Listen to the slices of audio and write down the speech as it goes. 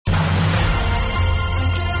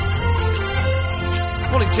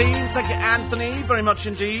Morning, team. Thank you, Anthony, very much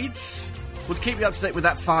indeed. We'll keep you up to date with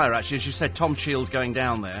that fire, actually. As you said, Tom Cheel's going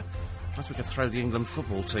down there. Perhaps we could throw the England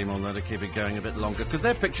football team on there to keep it going a bit longer, because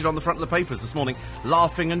they're pictured on the front of the papers this morning,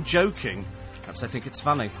 laughing and joking. Perhaps they think it's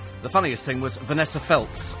funny. The funniest thing was Vanessa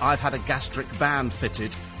Feltz. I've had a gastric band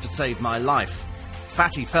fitted to save my life.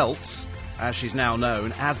 Fatty Feltz, as she's now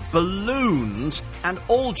known, has ballooned, and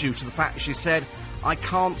all due to the fact she said, "I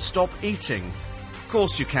can't stop eating." Of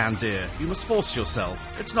course you can, dear. You must force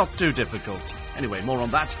yourself. It's not too difficult. Anyway, more on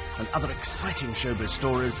that and other exciting showbiz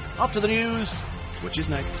stories after the news, which is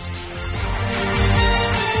next.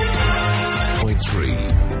 Point 3.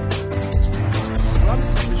 Well, I'm the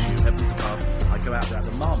same as you, heavens above. I go out there, have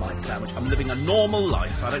a Marmite sandwich. I'm living a normal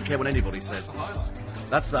life. I don't care what anybody says.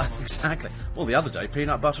 That's the exactly. Well, the other day,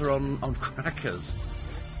 peanut butter on crackers.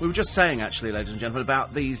 We were just saying, actually, ladies and gentlemen,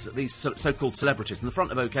 about these so-called celebrities. And the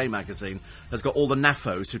front of OK magazine has got all the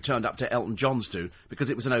naffos who turned up to Elton John's do because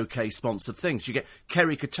it was an OK sponsored thing. So you get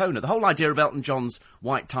Kerry Katona. The whole idea of Elton John's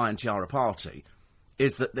white tie and tiara party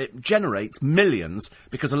is that it generates millions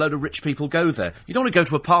because a load of rich people go there. You don't want to go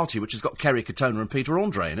to a party which has got Kerry Katona and Peter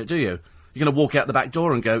Andre in it, do you? You're going to walk out the back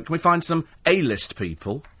door and go, "Can we find some A-list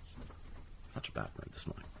people?" Such a bad mood this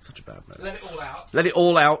morning. Such a bad mood. Let it all out. Let it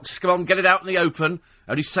all out. Come on, get it out in the open.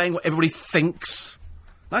 Only saying what everybody thinks.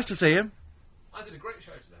 Nice to see you. I did a great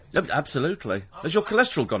show today. Yep, absolutely. Has your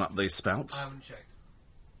cholesterol gone up these spouts? I haven't checked.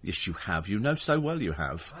 Yes, you have. You know so well you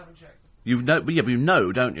have. I haven't checked. You know, but you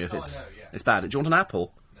know, don't you? If Oh, it's I know, yeah. it's bad. Do you want an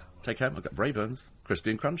apple? No. Take home. I've got Braeburns, crispy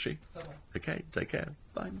and crunchy. Okay. Okay, take care.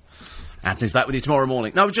 Bye. Anthony's back with you tomorrow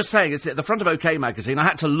morning. No, I was just saying, it's at the front of OK magazine. I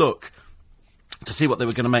had to look to see what they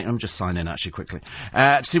were going to make. Let me just sign in, actually, quickly.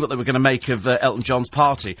 To see what they were going to make of Elton John's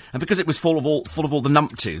party. And because it was full of all the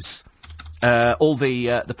numpties, all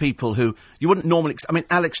the people who you wouldn't normally... I mean,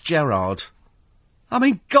 Alex Gerrard. I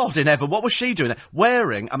mean, God in heaven, what was she doing there?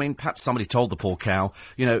 Wearing... I mean, perhaps somebody told the poor cow,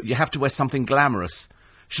 you know, you have to wear something glamorous.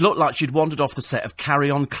 She looked like she'd wandered off the set of Carry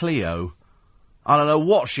On Cleo. I don't know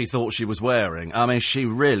what she thought she was wearing. I mean, she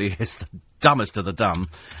really is the dumbest of the dumb.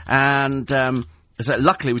 And... So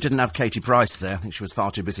luckily, we didn't have Katie Price there. I think she was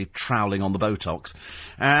far too busy troweling on the Botox.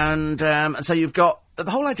 And so you've got...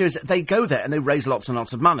 The whole idea is that they go there and they raise lots and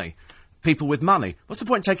lots of money. People with money. What's the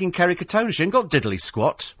point in taking Kerry Katona? She ain't got diddly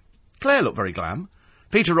squat. Claire looked very glam.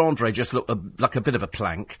 Peter Andre just looked like a bit of a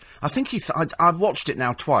plank. I think I've watched it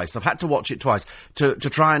now twice. I've had to watch it twice to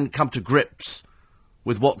try and come to grips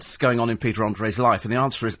with what's going on in Peter Andre's life, and the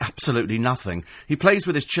answer is absolutely nothing. He plays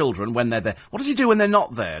with his children when they're there. What does he do when they're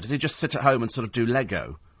not there? Does he just sit at home and sort of do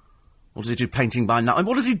Lego? Or does he do painting by night? And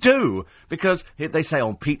what does he do? Because they say,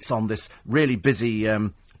 oh, Pete's on this really busy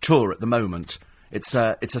tour at the moment. It's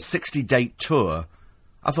a 60-date tour.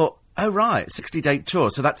 I thought, oh, right, 60-date tour.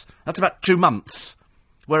 So that's about 2 months.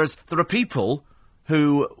 Whereas there are people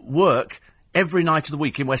who work every night of the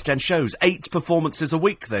week in West End shows. 8 performances a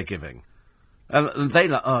week they're giving. And they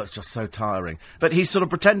like, oh, it's just so tiring. But he's sort of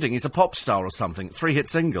pretending he's a pop star or something. 3-hit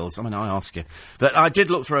singles. I mean, I ask you. But I did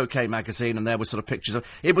look through OK magazine, and there were sort of pictures of...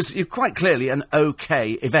 It was quite clearly an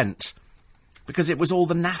OK event. Because it was all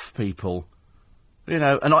the naff people. You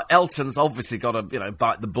know, and Elton's obviously got to, you know,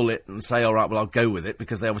 bite the bullet and say, all right, well, I'll go with it,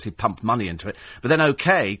 because they obviously pumped money into it. But then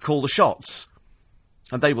OK call the shots.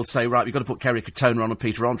 And they will say, right, we've got to put Kerry Katona on and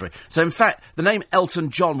Peter Andre. So, in fact, the name Elton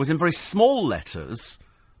John was in very small letters...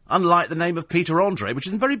 Unlike the name of Peter Andre, which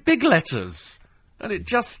is in very big letters. And it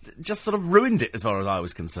just sort of ruined it, as far as I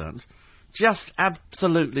was concerned. Just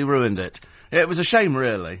absolutely ruined it. It was a shame,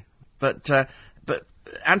 really. But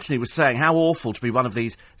Anthony was saying how awful to be one of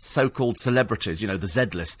these so-called celebrities, you know, the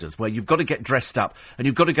Z-listers, where you've got to get dressed up and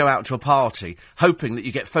you've got to go out to a party, hoping that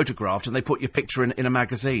you get photographed and they put your picture in a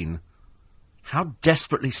magazine. How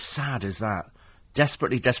desperately sad is that?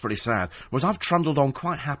 Desperately, desperately sad. Whereas I've trundled on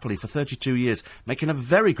quite happily for 32 years, making a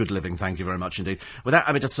very good living, thank you very much indeed, without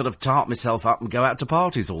having to sort of tart myself up and go out to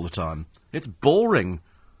parties all the time. It's boring.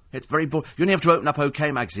 It's very boring. You only have to open up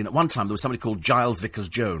OK magazine. At one time, there was somebody called Giles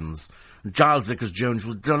Vickers-Jones. Giles Vickers-Jones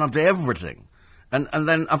was done up to everything. And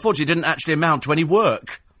then, unfortunately, didn't actually amount to any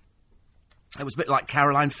work. It was a bit like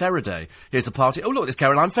Caroline Faraday. Here's a party. Oh, look, there's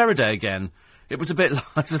Caroline Faraday again. It was a bit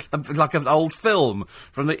like an old film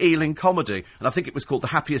from the Ealing comedy. And I think it was called The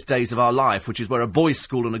Happiest Days of Our Life, which is where a boys'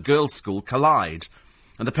 school and a girls' school collide.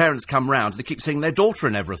 And the parents come round and they keep seeing their daughter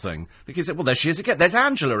and everything. They keep saying, well, there she is again. There's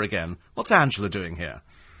Angela again. What's Angela doing here?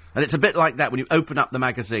 And it's a bit like that when you open up the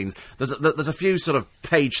magazines. There's a few sort of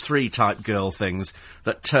page 3 type girl things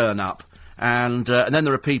that turn up. And then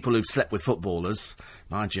there are people who've slept with footballers.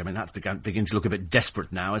 Mind you, I mean, that's beginning to look a bit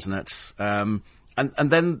desperate now, isn't it?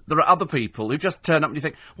 And then there are other people who just turn up and you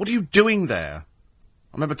think, what are you doing there?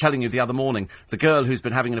 I remember telling you the other morning, the girl who's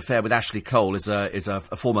been having an affair with Ashley Cole is a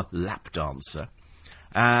former lap dancer.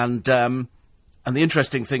 And the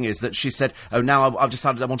interesting thing is that she said, now I've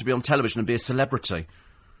decided I want to be on television and be a celebrity.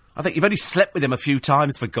 I think you've only slept with him a few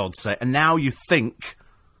times, for God's sake, and now you think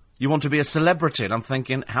you want to be a celebrity. And I'm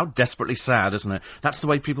thinking, how desperately sad, isn't it? That's the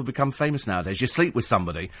way people become famous nowadays. You sleep with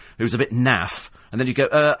somebody who's a bit naff, and then you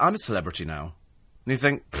go, I'm a celebrity now. And you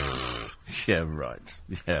think, yeah, right.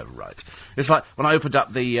 Yeah, right. It's like when I opened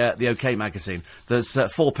up the OK magazine, there's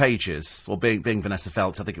 4 pages, or being Vanessa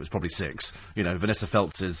Feltz, I think it was probably 6. You know, Vanessa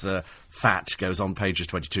Feltz's fat goes on pages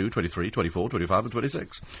 22, 23, 24, 25 and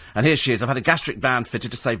 26. And here she is. I've had a gastric band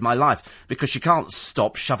fitted to save my life because she can't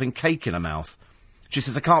stop shoving cake in her mouth. She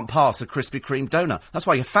says, I can't pass a Krispy Kreme donut. That's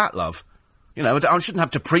why you're fat, love. You know, I shouldn't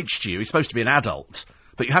have to preach to you. You're supposed to be an adult.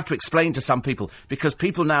 But you have to explain to some people, because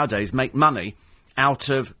people nowadays make money out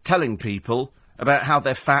of telling people about how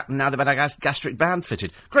they're fat and now they've had a gastric band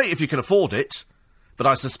fitted. Great if you can afford it. But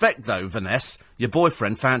I suspect, though, Vanessa, your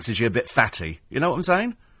boyfriend fancies you a bit fatty. You know what I'm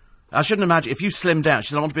saying? I shouldn't imagine. If you slim down, she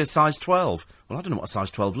said, I want to be a size 12. Well, I don't know what a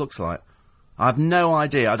size 12 looks like. I have no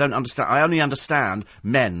idea. I don't understand. I only understand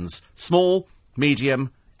men's. Small,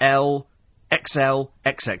 medium, L, XL,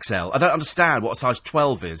 XXL. I don't understand what a size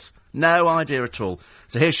 12 is. No idea at all.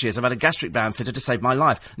 So here she is. I've had a gastric band fitted to save my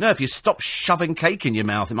life. No, if you stop shoving cake in your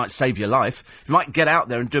mouth, it might save your life. If you might get out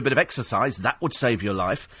there and do a bit of exercise, that would save your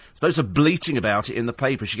life. I suppose her bleating about it in the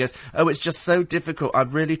paper. She goes, it's just so difficult.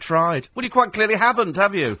 I've really tried. Well, you quite clearly haven't,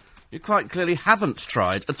 have you? You quite clearly haven't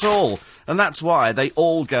tried at all. And that's why they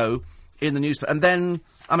all go in the newspaper. And then,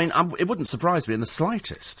 it wouldn't surprise me in the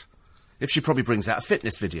slightest if she probably brings out a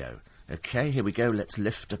fitness video. OK, here we go. Let's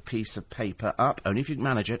lift a piece of paper up, only if you can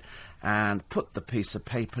manage it, and put the piece of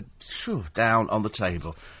paper down on the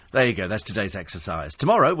table. There you go. That's today's exercise.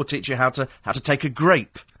 Tomorrow we'll teach you how to take a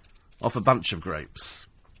grape off a bunch of grapes.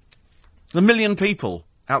 There's 1 million people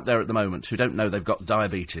out there at the moment who don't know they've got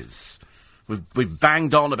diabetes. We've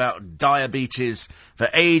banged on about diabetes for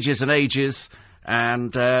ages and ages,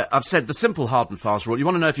 and I've said the simple hard and fast rule. You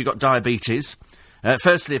want to know if you've got diabetes.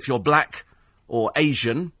 Firstly, if you're black or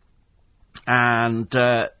Asian, and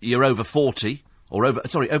you're over 40, or over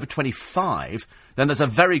 25, then there's a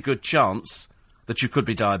very good chance that you could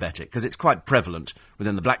be diabetic, because it's quite prevalent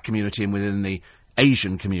within the black community and within the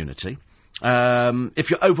Asian community. If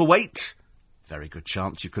you're overweight, very good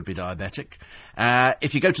chance you could be diabetic.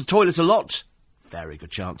 If you go to the toilet a lot, very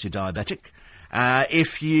good chance you're diabetic.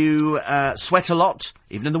 If you sweat a lot,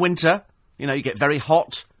 even in the winter, you get very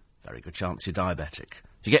hot, very good chance you're diabetic.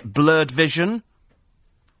 If you get blurred vision,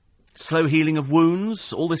 slow healing of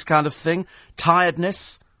wounds, all this kind of thing,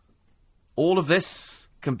 tiredness, all of this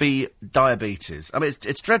can be diabetes.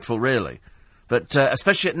 It's dreadful, really. But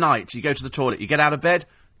especially at night, you go to the toilet, you get out of bed,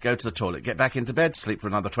 go to the toilet, get back into bed, sleep for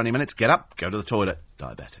another 20 minutes, get up, go to the toilet,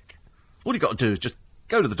 diabetic. All you've got to do is just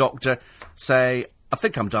go to the doctor, say, I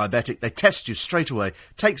think I'm diabetic. They test you straight away.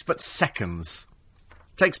 Takes but seconds.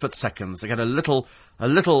 They get a little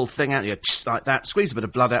thing out of you, like that, squeeze a bit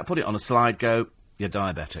of blood out, put it on a slide, go, you're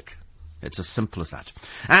diabetic. It's as simple as that.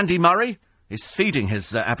 Andy Murray is feeding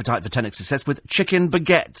his appetite for tennis success with chicken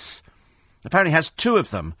baguettes. Apparently has 2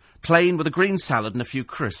 of them, plain with a green salad and a few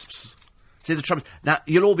crisps. See the trouble? Now,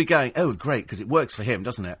 you'll all be going, oh, great, because it works for him,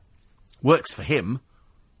 doesn't it? Works for him,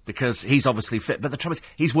 because he's obviously fit. But the trouble is,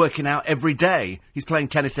 he's working out every day. He's playing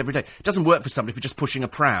tennis every day. It doesn't work for somebody for just pushing a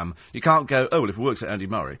pram. You can't go, oh, well, if it works for Andy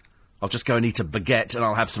Murray, I'll just go and eat a baguette and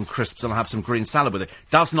I'll have some crisps and I'll have some green salad with it.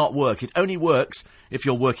 Does not work. It only works if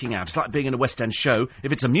you're working out. It's like being in a West End show.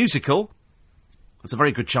 If it's a musical, there's a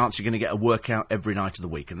very good chance you're going to get a workout every night of the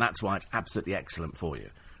week, and that's why it's absolutely excellent for you.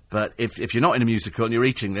 But if you're not in a musical and you're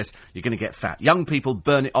eating this, you're going to get fat. Young people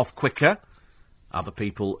burn it off quicker. Other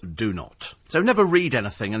people do not. So never read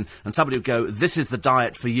anything and somebody would go, this is the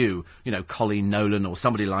diet for you, Colleen Nolan or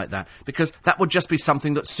somebody like that, because that would just be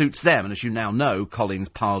something that suits them. And as you now know, Colleen's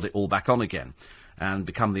piled it all back on again and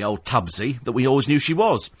become the old Tubsy that we always knew she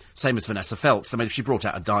was. Same as Vanessa Feltz. If she brought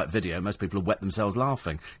out a diet video, most people would wet themselves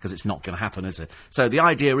laughing, because it's not going to happen, is it? So the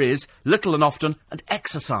idea is little and often, and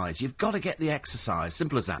exercise. You've got to get the exercise.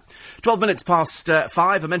 Simple as that. 12 minutes past 5.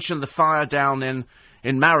 I mentioned the fire down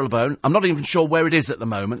in Marylebone. I'm not even sure where it is at the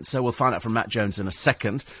moment, so we'll find out from Matt Jones in a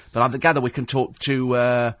second. But I gather we can talk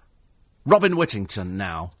to Robin Whittington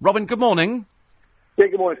now. Robin, good morning. Yeah,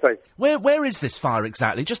 good morning, Steve. Where is this fire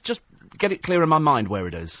exactly? Just get it clear in my mind where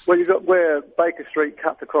it is. Well, you've got where Baker Street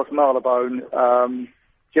cuts across Marylebone.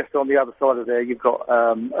 Just on the other side of there, you've got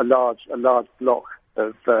a large block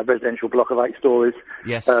of residential block of 8 stories.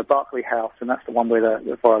 Yes. Berkeley House, and that's the one where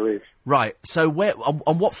the fire is. Right. So where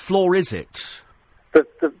on what floor is it?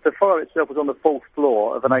 The fire itself was on the 4th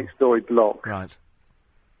floor of an 8-storey block. Right.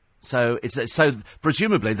 So so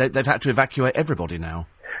presumably they've had to evacuate everybody now.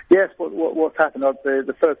 Yes, what's happened,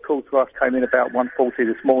 the first call to us came in about 1:40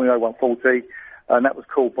 this morning, 1:40, and that was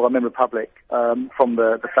called by a member of the public from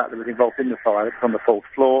the flat that was involved in the fire. It's on the 4th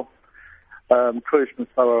floor. Crews from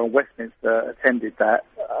Soho and Westminster attended that.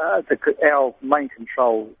 Our main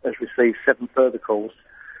control has received 7 further calls,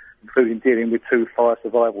 including dealing with 2 fire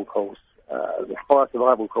survival calls. The fire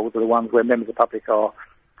survival calls are the ones where members of the public are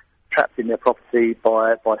trapped in their property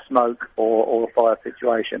by smoke or a fire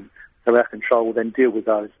situation. So our control will then deal with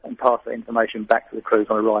those and pass that information back to the crews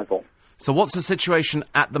on arrival. So what's the situation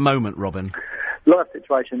at the moment, Robin? Live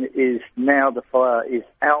situation is now the fire is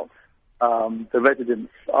out. The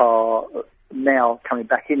residents are now coming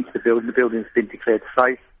back into the building. The building's been declared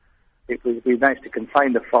safe. We managed to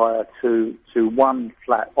contain the fire to 1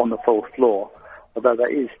 flat on the 4th floor. Although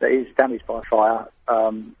that is damaged by fire,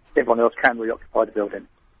 everyone else can reoccupy the building.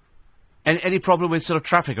 Any problem with sort of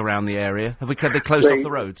traffic around the area? Have they closed off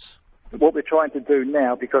the roads? What we're trying to do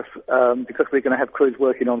now, because we're going to have crews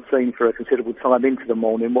working on scene for a considerable time into the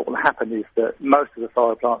morning, what will happen is that most of the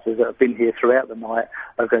fire appliances that have been here throughout the night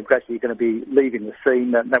are gradually going to be leaving the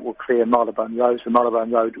scene. That will clear Marylebone Road, so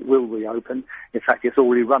Marylebone Road will reopen. In fact, it's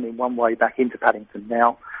already running one way back into Paddington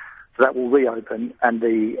now. So that will reopen, and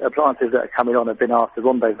the appliances that are coming on have been asked to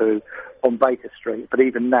rendezvous on Baker Street, but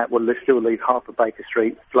even that will still leave half of Baker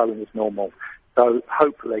Street flowing as normal. So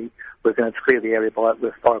hopefully we're going to clear the area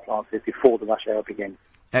with fire appliances before the rush hour begins.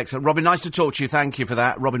 Excellent. Robin, nice to talk to you. Thank you for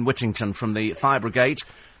that. Robin Whittington from the Fire Brigade,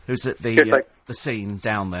 who's at the scene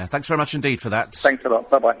down there. Thanks very much indeed for that. Thanks a lot.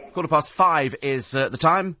 Bye-bye. 5:15 is the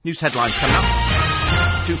time. News headlines coming up.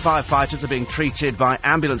 2 firefighters are being treated by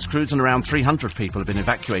ambulance crews, and around 300 people have been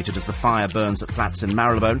evacuated as the fire burns at flats in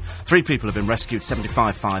Marylebone. 3 people have been rescued.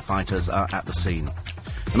 75 firefighters are at the scene.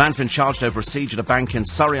 The man's been charged over a siege at a bank in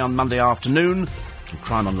Surrey on Monday afternoon. And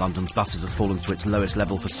crime on London's buses has fallen to its lowest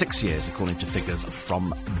level for 6 years, according to figures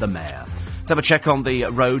from the Mayor. Let's have a check on the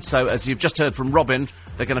road. So, as you've just heard from Robin,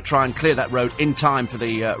 they're going to try and clear that road in time for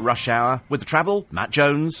the rush hour. With the travel, Matt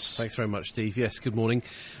Jones. Thanks very much, Steve. Yes, good morning.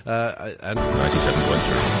 And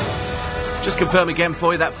 97.3. Just confirm again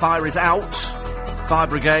for you, that fire is out. Fire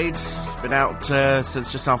Brigade been out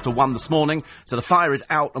since just after 1 this morning. So the fire is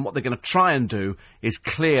out, and what they're going to try and do is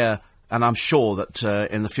clear. And I'm sure that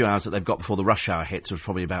in the few hours that they've got before the rush hour hits, which was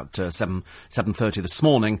probably about 7:30 this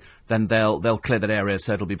morning, then they'll clear that area,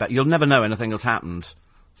 so it'll be back. You'll never know anything has happened.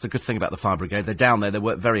 It's a good thing about the fire brigade. They're down there. They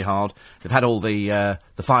work very hard. They've had all the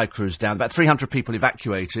fire crews down. About 300 people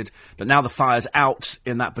evacuated, but now the fire's out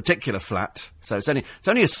in that particular flat. So it's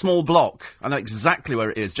only a small block. I know exactly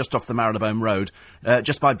where it is, just off the Marylebone Road,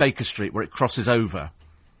 just by Baker Street, where it crosses over.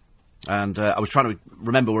 And I was trying to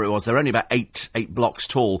remember where it was. They're only about eight blocks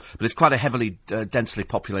tall, but it's quite a heavily, densely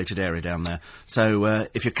populated area down there. So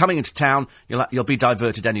if you're coming into town, you'll be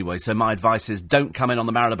diverted anyway. So my advice is don't come in on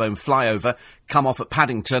the Marylebone flyover. Come off at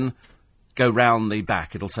Paddington, go round the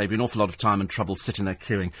back. It'll save you an awful lot of time and trouble sitting there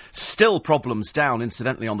queuing. Still problems down,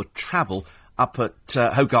 incidentally, on the travel up at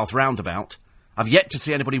Hogarth Roundabout. I've yet to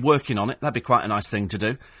see anybody working on it. That'd be quite a nice thing to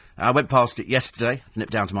do. I went past it yesterday,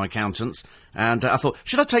 nipped down to my accountant's, and I thought,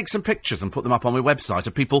 should I take some pictures and put them up on my website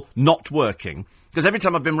of people not working? Because every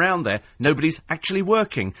time I've been round there, nobody's actually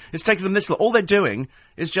working. It's taken them this long. All they're doing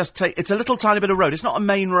is just it's a little tiny bit of road. It's not a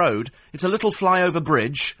main road. It's a little flyover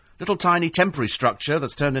bridge, little tiny temporary structure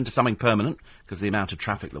that's turned into something permanent because of the amount of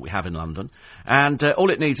traffic that we have in London. And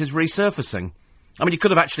all it needs is resurfacing. I mean, you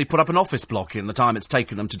could have actually put up an office block in the time it's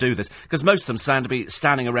taken them to do this, because most of them stand to be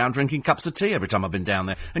standing around drinking cups of tea every time I've been down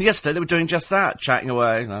there. And yesterday they were doing just that, chatting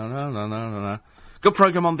away. No. Good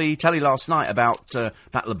programme on the telly last night about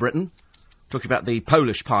Battle of Britain, talking about the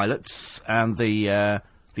Polish pilots and the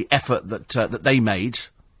effort that they made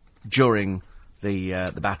during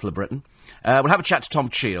the Battle of Britain. We'll have a chat to Tom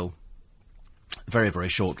Cheel very, very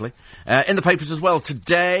shortly. In the papers as well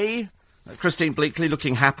today, Christine Bleakley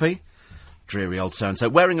looking happy. Dreary old so-and-so,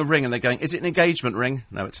 wearing a ring, and they're going, is it an engagement ring?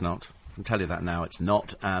 No, it's not. I can tell you that now. It's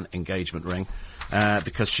not an engagement ring,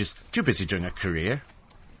 because she's too busy doing her career.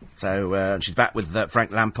 So, she's back with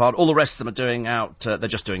Frank Lampard. All the rest of them are doing they're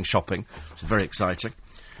just doing shopping, which is very exciting.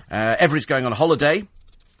 Everybody's going on holiday.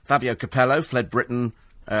 Fabio Capello fled Britain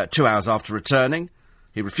 2 hours after returning.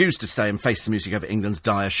 He refused to stay and face the music over England's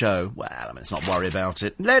dire show. Well, I mean, let's not worry about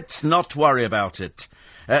it. Let's not worry about it.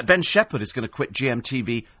 Ben Shepherd is going to quit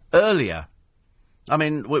GMTV earlier. I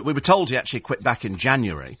mean, we were told he actually quit back in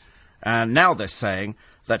January, and now they're saying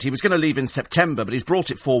that he was going to leave in September, but he's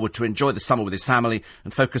brought it forward to enjoy the summer with his family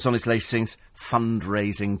and focus on his latest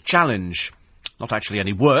fundraising challenge. Not actually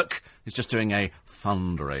any work, he's just doing a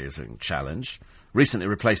fundraising challenge. Recently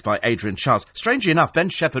replaced by Adrian Charles. Strangely enough, Ben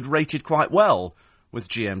Shepherd rated quite well with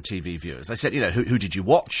GMTV viewers. They said, who did you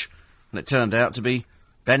watch? And it turned out to be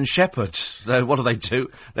Ben Shepherd. So what do?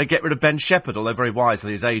 They get rid of Ben Shepherd, although very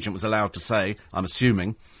wisely his agent was allowed to say, I'm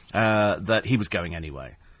assuming, that he was going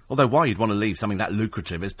anyway. Although why you'd want to leave something that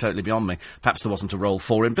lucrative is totally beyond me. Perhaps there wasn't a role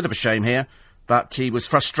for him. Bit of a shame here. But he was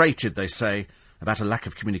frustrated, they say, about a lack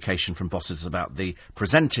of communication from bosses about the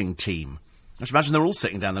presenting team. I should imagine they're all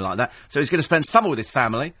sitting down there like that. So he's going to spend summer with his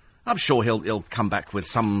family. I'm sure he'll come back with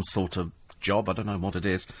some sort of job. I don't know what it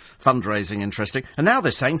is. Fundraising, interesting. And now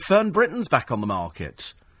they're saying Fern Britton's back on the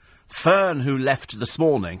market. Fern, who left this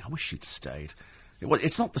morning. I wish she'd stayed.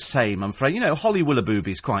 It's not the same, I'm afraid. Holly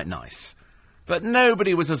Willoughby's quite nice. But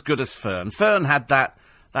nobody was as good as Fern. Fern had that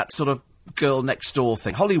sort of girl next door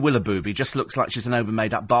thing. Holly Willoughby just looks like she's an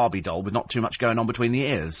over-made-up Barbie doll with not too much going on between the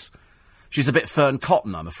ears. She's a bit Fern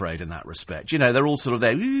Cotton, I'm afraid, in that respect. They're all sort of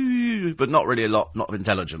there, but not really a lot of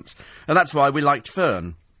intelligence. And that's why we liked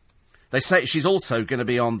Fern. They say she's also going to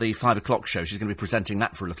be on the 5 o'clock show. She's going to be presenting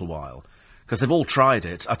that for a little while. Because they've all tried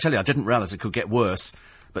it. I tell you, I didn't realise it could get worse.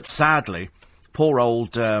 But sadly, poor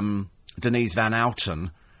old Denise Van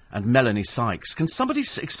Outen and Melanie Sykes. Can somebody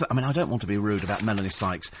explain? I mean, I don't want to be rude about Melanie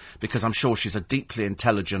Sykes, because I'm sure she's a deeply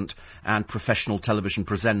intelligent and professional television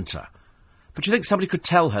presenter. But you think somebody could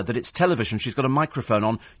tell her that it's television, she's got a microphone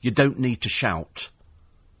on, you don't need to shout?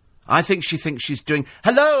 I think she thinks she's doing,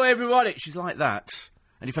 hello, everybody! She's like that.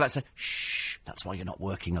 And you feel like saying, shh, that's why you're not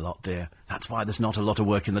working a lot, dear. That's why there's not a lot of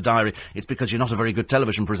work in the diary. It's because you're not a very good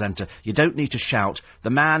television presenter. You don't need to shout.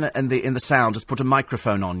 The man in the sound has put a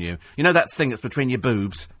microphone on you. You know that thing that's between your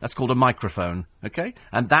boobs? That's called a microphone, okay?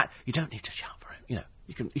 And that, you don't need to shout for it.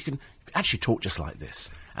 You can actually talk just like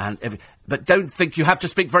this. But don't think you have to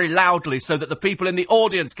speak very loudly so that the people in the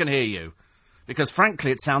audience can hear you. Because,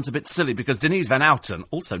 frankly, it sounds a bit silly, because Denise Van Outen,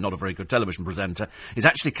 also not a very good television presenter, is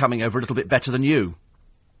actually coming over a little bit better than you.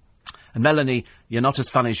 And Melanie, you're not as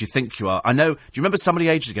funny as you think you are. I know, do you remember somebody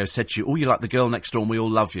ages ago said to you, you're like the girl next door and we all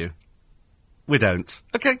love you? We don't.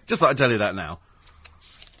 Okay, just thought I'd tell you that now.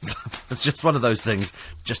 It's just one of those things.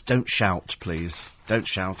 Just don't shout, please. Don't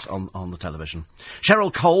shout on the television.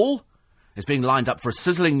 Cheryl Cole is being lined up for a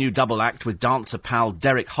sizzling new double act with dancer pal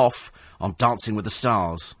Derek Hough on Dancing with the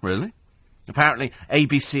Stars. Really? Apparently,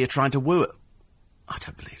 ABC are trying to woo it. I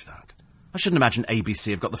don't believe that. I shouldn't imagine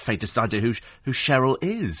ABC have got the faintest idea who Cheryl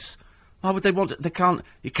is. Why would they want it?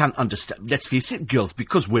 You can't understand. Let's face it, girls,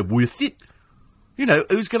 because we're with it. They're not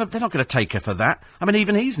going to take her for that. I mean,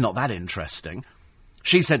 even he's not that interesting.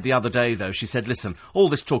 She said the other day, though, listen, all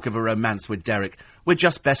this talk of a romance with Derek, we're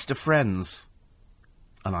just best of friends.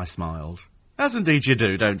 And I smiled. As indeed you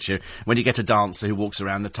do, don't you? When you get a dancer who walks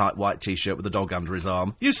around in a tight white T-shirt with a dog under his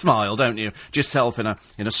arm. You smile, don't you? To yourself in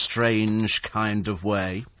a strange kind of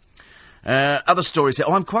way. Other stories here.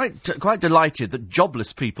 I'm quite delighted that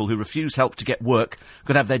jobless people who refuse help to get work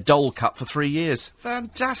could have their dole cut for 3 years.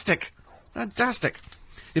 Fantastic. Fantastic.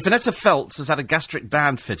 If Vanessa Feltz has had a gastric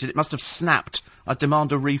band fitted, it must have snapped. I'd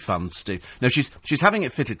demand a refund, Steve. No, she's having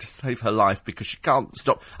it fitted to save her life because she can't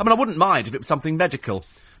stop. I mean, I wouldn't mind if it was something medical,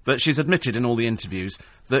 but she's admitted in all the interviews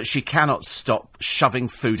that she cannot stop shoving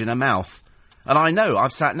food in her mouth. And I know,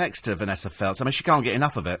 I've sat next to Vanessa Feltz. I mean, she can't get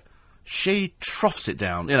enough of it. She troughs it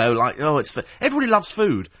down, everybody loves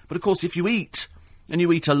food, but of course if you eat, and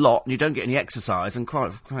you eat a lot, and you don't get any exercise, and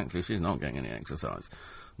quite frankly, she's not getting any exercise,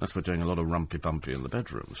 unless we're doing a lot of rumpy-bumpy in the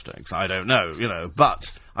bedroom, Stakes, I don't know,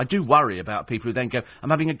 but I do worry about people who then go, I'm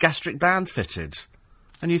having a gastric band fitted,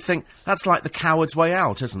 and you think, that's like the coward's way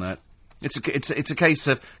out, isn't it? It's a case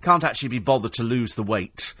of, can't actually be bothered to lose the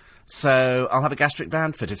weight, so I'll have a gastric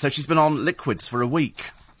band fitted. So she's been on liquids for a week.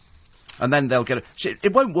 And then they'll get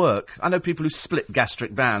it won't work. I know people who split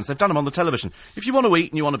gastric bands. They've done them on the television. If you want to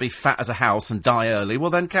eat and you want to be fat as a house and die early,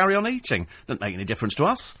 well, then carry on eating. Doesn't make any difference to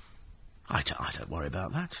us. I don't worry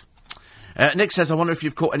about that. Nick says, I wonder if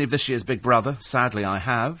you've caught any of this year's Big Brother. Sadly, I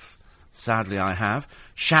have.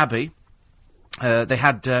 Shabby. They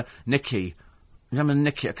had Nikki. Remember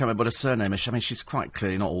Nikki? I can't remember what her surname is. I mean, she's quite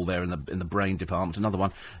clearly not all there in the brain department. Another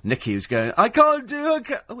one. Nikki who's going, I can't do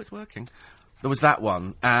it. Oh, it's working. There was that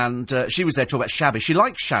one, and she was there talking about Shabby. She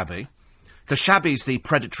likes Shabby, because Shabby's the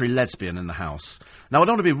predatory lesbian in the house. Now, I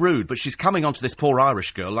don't want to be rude, but she's coming onto this poor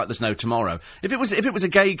Irish girl like there's no tomorrow. If it was a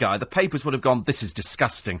gay guy, the papers would have gone, this is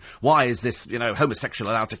disgusting. Why is this,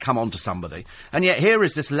 homosexual allowed to come onto somebody? And yet here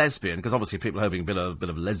is this lesbian, because obviously people are hoping a bit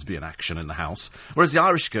of lesbian action in the house. Whereas the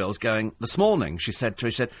Irish girl's going, this morning, she said,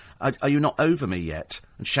 are you not over me yet?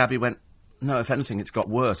 And Shabby went, no, if anything, it's got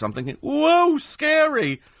worse. I'm thinking, whoa,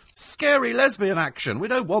 scary. Scary lesbian action. We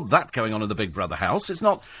don't want that going on in the Big Brother house. It's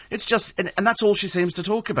not. It's just, and that's all she seems to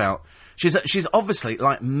talk about. She's obviously,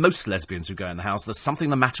 like most lesbians who go in the house, there's something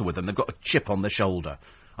the matter with them. They've got a chip on their shoulder.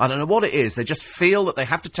 I don't know what it is. They just feel that they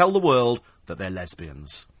have to tell the world that they're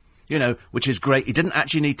lesbians. You know, which is great. You didn't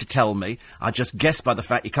actually need to tell me. I just guessed by the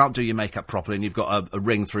fact you can't do your makeup properly and you've got a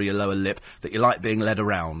ring through your lower lip that you like being led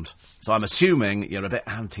around. So I'm assuming you're a bit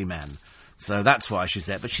anti-men. So that's why she's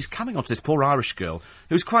there. But she's coming on to this poor Irish girl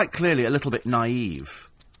who's quite clearly a little bit naive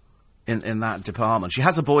in that department. She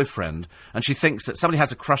has a boyfriend and she thinks that somebody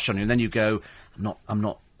has a crush on you and then you go, I'm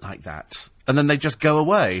not like that. And then they just go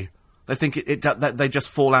away. They think that they just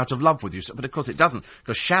fall out of love with you. But of course it doesn't.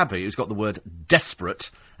 Because Shabby, who's got the word desperate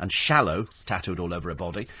and shallow tattooed all over her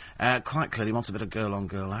body, quite clearly wants a bit of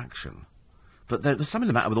girl-on-girl action. But there's something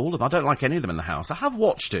the matter with all of them. I don't like any of them in the house. I have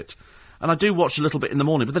watched it. And I do watch a little bit in the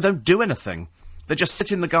morning, but they don't do anything. They just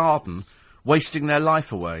sit in the garden, wasting their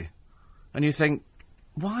life away. And you think,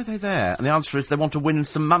 why are they there? And the answer is they want to win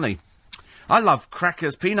some money. I love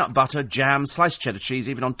crackers, peanut butter, jam, sliced cheddar cheese,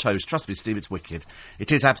 even on toast. Trust me, Steve, it's wicked.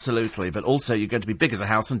 It is absolutely. But also, you're going to be big as a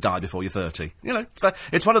house and die before you're 30. You know,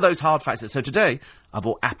 it's one of those hard facts. So today, I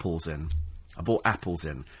bought apples in.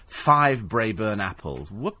 5 Braeburn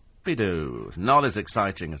apples. Whoopie-doo. Not as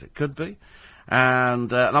exciting as it could be.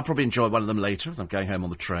 And I'll probably enjoy one of them later as I'm going home on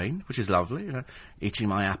the train, which is lovely, you know, eating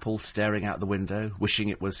my apple, staring out the window, wishing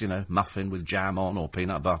it was, you know, muffin with jam on or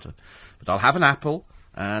peanut butter. But I'll have an apple,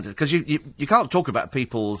 and because you can't talk about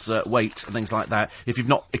people's weight and things like that if you've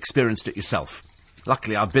not experienced it yourself.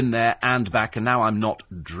 Luckily, I've been there and back, and now I'm not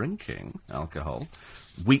drinking alcohol.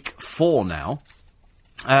 Week 4 now.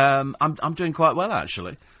 I'm doing quite well,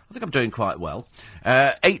 actually. I think I'm doing quite well.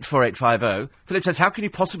 84850. Philip says, how can you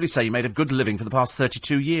possibly say you made a good living for the past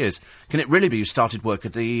 32 years? Can it really be you started work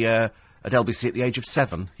at the at LBC at the age of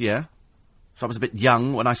 7? Yeah. So I was a bit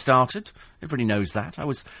young when I started. Everybody knows that. I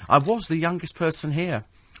was the youngest person here.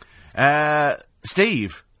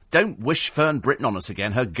 Steve, don't wish Fern Britton on us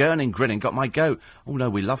again. Her gurning grinning got my goat. Oh, no,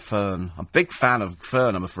 we love Fern. I'm a big fan of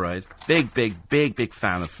Fern, I'm afraid. Big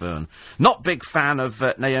fan of Fern. Not big fan of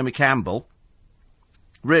Naomi Campbell.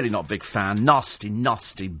 Really not a big fan.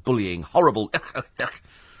 Nasty, bullying, horrible.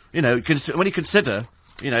 You know, when you consider,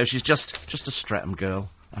 you know, she's just a Streatham girl.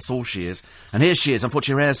 That's all she is. And here she is.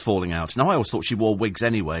 Unfortunately, her hair's falling out. Now, I always thought she wore wigs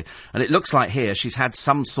anyway. And it looks like here she's had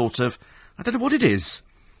some sort of... I don't know what it is.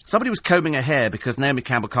 Somebody was combing her hair because Naomi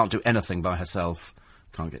Campbell can't do anything by herself.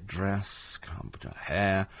 Can't get dressed, can't put her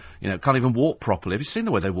hair, you know, can't even walk properly. Have you seen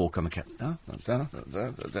the way they walk on the cat? And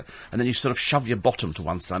then you sort of shove your bottom to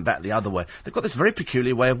one side, back the other way. They've got this very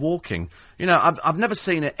peculiar way of walking. You know, I've never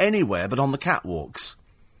seen it anywhere but on the catwalks.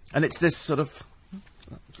 And it's this sort of...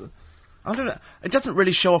 I don't know. It doesn't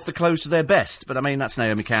really show off the clothes to their best, but I mean, that's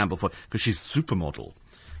Naomi Campbell, because she's supermodel.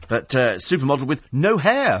 But supermodel with no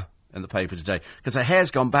hair in the paper today, because her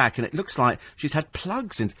hair's gone back and it looks like she's had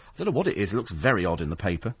plugs in. I don't know what it is. It looks very odd in the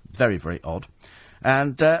paper. Very, very odd.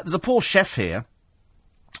 And there's a poor chef here,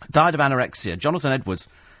 died of anorexia. Jonathan Edwards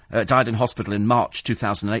died in hospital in March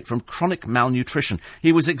 2008 from chronic malnutrition.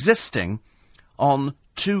 He was existing on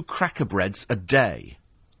 2 cracker breads a day.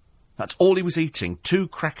 That's all he was eating, 2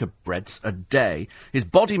 cracker breads a day. His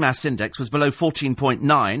body mass index was below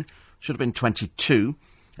 14.9, should have been 22.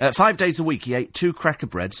 5 days a week he ate 2 cracker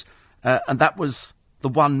breads, and that was the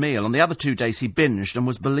one meal. On the other 2 days he binged and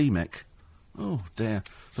was bulimic. Oh, dear.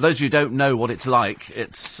 For those of you who don't know what it's like,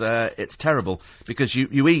 it's terrible, because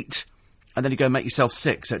you eat, and then you go and make yourself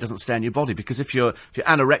sick, so it doesn't stay in your body. Because if you're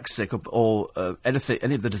anorexic or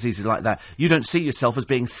any of the diseases like that, you don't see yourself as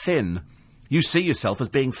being thin. You see yourself as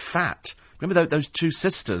being fat. Remember those 2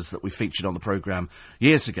 sisters that we featured on the programme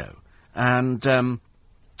years ago? And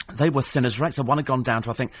they were thin as rats. One had gone down to,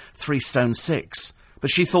 I think, 3 stone 6. But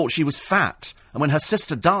she thought she was fat. And when her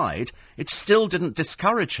sister died, it still didn't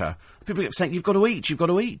discourage her. People kept saying, you've got to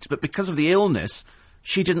eat. But because of the illness,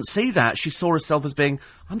 she didn't see that. She saw herself as being,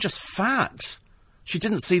 I'm just fat. She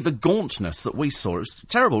didn't see the gauntness that we saw. It was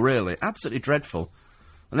terrible, really. Absolutely dreadful.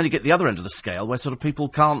 And then you get the other end of the scale, where sort of people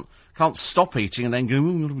can't stop eating and then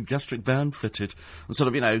go, gastric band fitted, and sort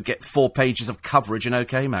of, you know, get 4 pages of coverage in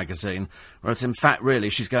OK Magazine. Whereas, in fact, really,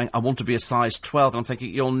 she's going, I want to be a size 12. And I'm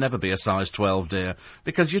thinking, you'll never be a size 12, dear,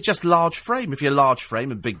 because you're just large frame. If you're large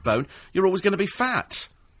frame and big bone, you're always going to be fat.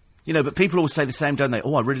 You know, but people always say the same, don't they?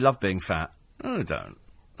 Oh, I really love being fat. No, I don't.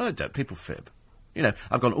 No, I don't. People fib. You know,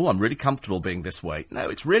 I've gone, oh, I'm really comfortable being this weight. No,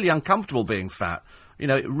 it's really uncomfortable being fat. You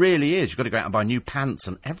know, it really is. You've got to go out and buy new pants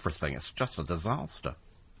and everything. It's just a disaster.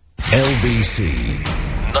 LBC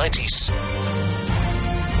 96.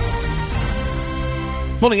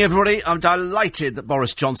 Morning, everybody. I'm delighted that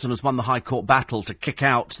Boris Johnson has won the High Court battle to kick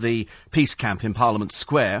out the peace camp in Parliament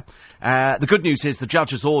Square. The good news is the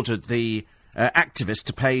judge has ordered the activists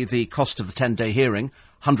to pay the cost of the 10-day hearing,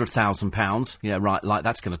 £100,000. Yeah, right, like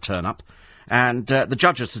that's going to turn up. And the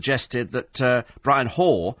judge has suggested that Brian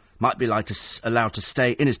Hoare might be allowed to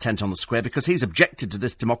stay in his tent on the square because he's objected to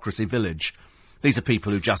this democracy village. These are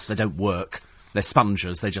people who they don't work. They're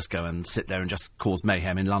spongers. They just go and sit there and just cause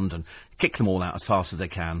mayhem in London. Kick them all out as fast as they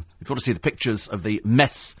can. If you want to see the pictures of the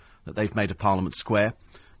mess that they've made of Parliament Square,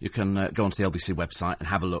 you can go onto the LBC website and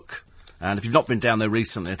have a look. And if you've not been down there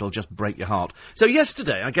recently, it'll just break your heart. So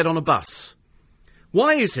yesterday, I get on a bus.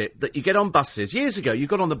 Why is it that you get on buses? Years ago, you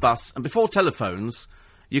got on the bus, and before telephones,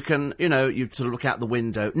 you can, you sort of look out the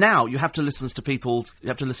window. Now you have to listen to people's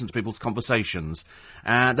conversations.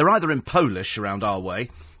 They're either in Polish around our way,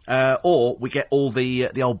 or we get all the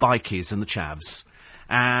old bikies and the chavs.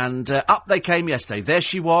 And up they came yesterday. There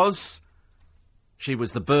she was. She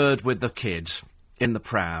was the bird with the kid in the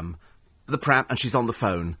pram, and she's on the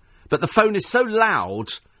phone. But the phone is so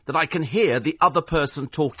loud that I can hear the other person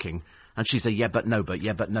talking. And she's a yeah but no but girl,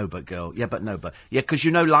 yeah but no but. Yeah, because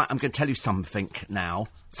I'm going to tell you something now.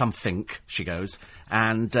 Something, she goes.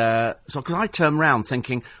 And so because I turn round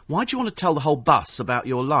thinking, why do you want to tell the whole bus about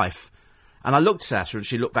your life? And I looked at her and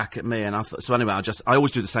she looked back at me and I thought, so anyway, I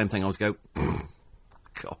always do the same thing. I always go,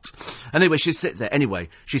 God. Anyway, she's sitting there. Anyway,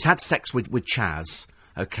 she's had sex with Chaz,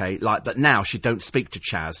 okay, but now she don't speak to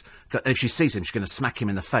Chaz. If she sees him, she's going to smack him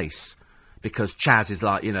in the face because Chaz is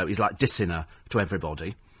he's like dissing her to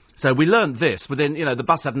everybody. So we learned this within, the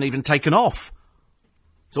bus hadn't even taken off.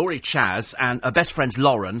 It's already Chaz and her best friend's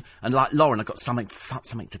Lauren, and Lauren, I've got something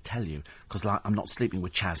to tell you, because I'm not sleeping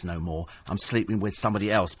with Chaz no more. I'm sleeping with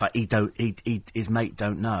somebody else, but his mate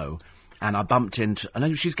don't know. And I bumped into,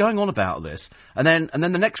 and she's going on about this, and then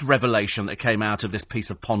the next revelation that came out of this piece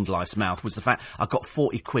of pond life's mouth was the fact I've got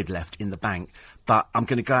 40 quid left in the bank, but I'm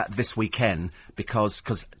going to go out this weekend because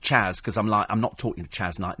I'm not talking to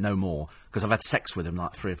Chaz no more, because I've had sex with him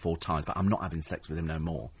 3 or 4 times, but I'm not having sex with him no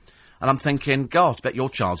more. And I'm thinking, God, I bet your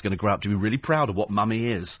child's going to grow up to be really proud of what Mummy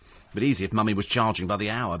is. But easy if Mummy was charging by the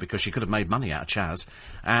hour, because she could have made money out of Chaz.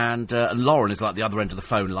 And Lauren is the other end of the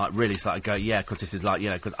phone, really started going, yeah, because this is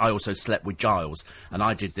because I also slept with Giles, and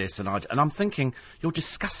I did this, and I'm thinking, you're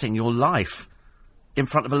discussing your life in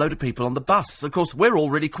front of a load of people on the bus. Of course, we're all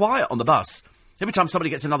really quiet on the bus. Every time somebody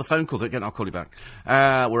gets another phone call, they're going, I'll call you back.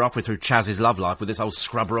 We're halfway through Chaz's love life with this old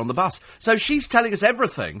scrubber on the bus. So she's telling us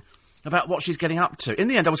everything about what she's getting up to. In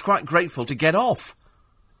the end, I was quite grateful to get off.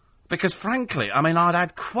 Because, frankly, I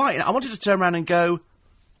wanted to turn around and go...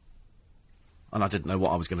 And I didn't know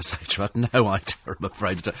what I was going to say to her. I had no idea, I'm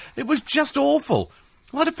afraid. It was just awful.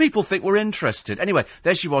 Why do people think we're interested? Anyway,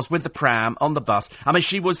 there she was with the pram on the bus.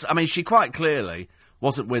 She quite clearly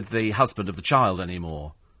wasn't with the husband of the child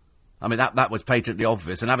anymore. That was patently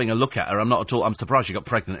obvious. And having a look at her, I'm surprised she got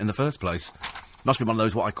pregnant in the first place. Must be one of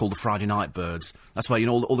those what I call the Friday night birds. That's where,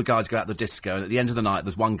 all the guys go out the disco, and at the end of the night,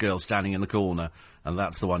 there's one girl standing in the corner, and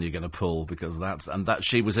that's the one you're going to pull, because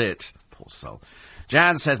she was it. Poor soul.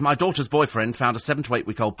 Jan says, my daughter's boyfriend found a 7 to 8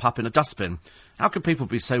 week old pup in a dustbin. How can people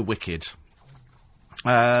be so wicked?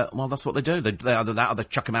 Well, that's what they do. They either that, or they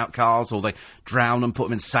chuck them out cars, or they drown and put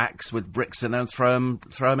them in sacks with bricks in there and throw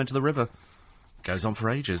them into the river. Goes on for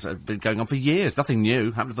ages. It's been going on for years. Nothing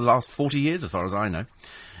new. Happened for the last 40 years, as far as I know.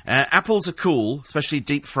 Apples are cool, especially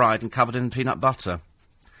deep-fried and covered in peanut butter.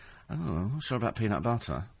 Oh, I'm not sure about peanut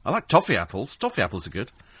butter. I like toffee apples. Toffee apples are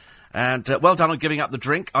good. And well done on giving up the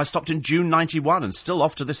drink. I stopped in June 91 and still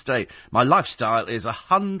off to this day. My lifestyle is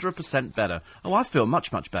 100% better. Oh, I feel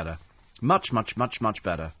much, much better. Much, much, much, much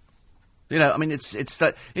better.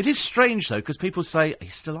 It is strange, though, because people say, are you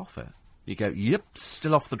still off it? You go, yep,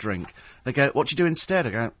 still off the drink. They go, what do you do instead? I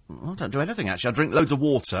go, I don't do anything, actually. I drink loads of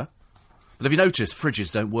water. But have you noticed,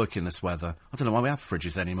 fridges don't work in this weather? I don't know why we have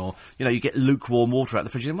fridges anymore. You get lukewarm water out of the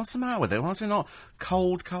fridge, and what's the matter with it? Why is it not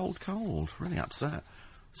cold? Really upset.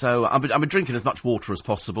 So I've been drinking as much water as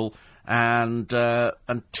possible, and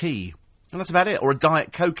tea. And that's about it. Or a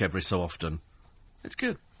Diet Coke every so often. It's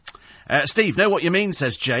good. Steve, know what you mean,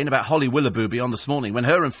 says Jane, about Holly Willoughby on This Morning. When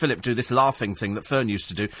her and Philip do this laughing thing that Fern used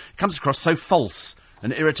to do, it comes across so false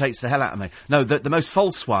and irritates the hell out of me. No, the most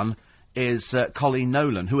false one is Colleen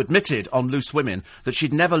Nolan, who admitted on Loose Women that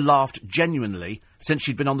she'd never laughed genuinely since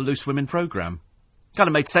she'd been on the Loose Women programme. Kind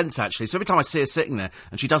of made sense, actually. So every time I see her sitting there,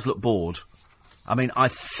 and she does look bored, I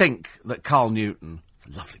think that Carl Newton,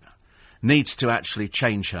 a lovely man, needs to actually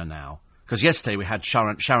change her now. Because yesterday we had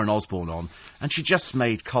Sharon Osbourne on, and she just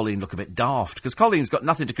made Colleen look a bit daft, because Colleen's got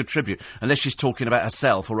nothing to contribute unless she's talking about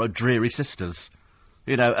herself or her dreary sisters.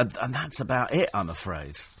 You know, and that's about it, I'm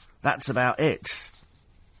afraid. That's about it.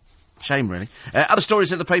 Shame, really. Other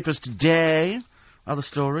stories in the papers today. Other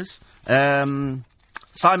stories. Simon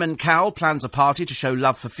Cowell plans a party to show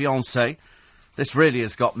love for fiancée. This really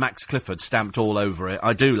has got Max Clifford stamped all over it.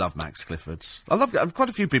 I do love Max Clifford. I've quite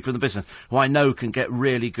a few people in the business who I know can get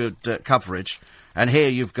really good coverage. And here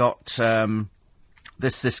you've got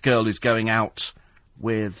this girl who's going out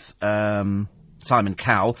with Simon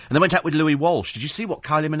Cowell, and they went out with Louis Walsh. Did you see what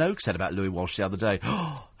Kylie Minogue said about Louis Walsh the other day?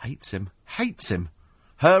 Oh, hates him.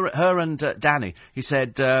 Her and Danny. He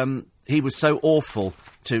said he was so awful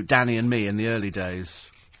to Danny and me in the early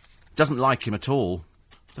days. Doesn't like him at all.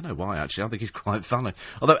 Don't know why, actually. I think he's quite funny.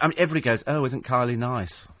 Although, I mean, everybody goes, oh, isn't Kylie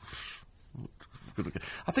nice?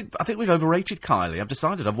 I think we've overrated Kylie. I've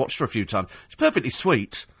decided. I've watched her a few times. She's perfectly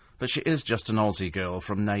sweet, but she is just an Aussie girl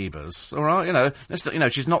from Neighbours. All right,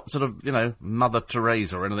 she's not sort of, Mother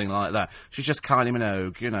Teresa or anything like that. She's just Kylie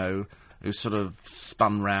Minogue, who sort of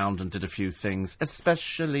spun round and did a few things,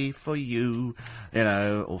 especially for you,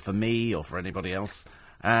 or for me, or for anybody else.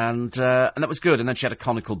 And that was good. And then she had a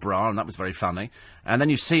conical bra, and that was very funny. And then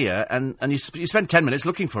you see her, and you spend 10 minutes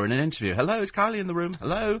looking for her in an interview. Hello, is Kylie in the room?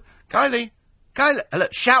 Hello? Kylie? Hello?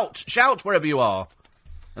 Shout wherever you are.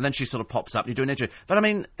 And then she sort of pops up, and you do an interview. But, I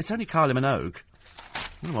mean, it's only Kylie Minogue. I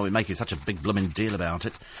don't know why we're making such a big blooming deal about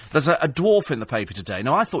it. There's a dwarf in the paper today.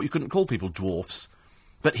 Now, I thought you couldn't call people dwarfs.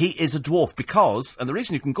 But he is a dwarf because, and the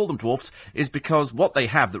reason you can call them dwarfs is because what they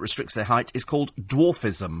have that restricts their height is called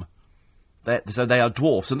dwarfism. So they are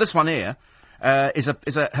dwarfs. And this one here is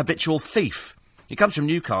a habitual thief. He comes from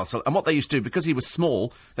Newcastle, and what they used to do, because he was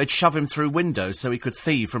small, they'd shove him through windows so he could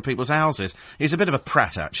thieve from people's houses. He's a bit of a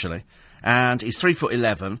prat, actually. And he's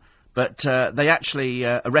 3'11", but they actually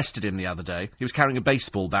arrested him the other day. He was carrying a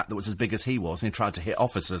baseball bat that was as big as he was, and he tried to hit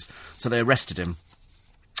officers, so they arrested him.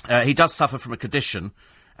 He does suffer from a condition,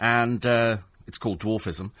 and it's called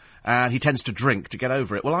dwarfism, and he tends to drink to get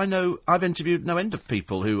over it. Well, I've interviewed no end of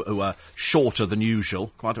people who are shorter than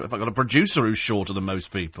usual. I've got a producer who's shorter than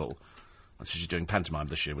most people. She's doing pantomime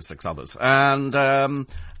this year with 6 others. And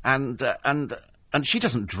she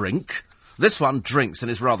doesn't drink. This one drinks and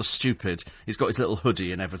is rather stupid. He's got his little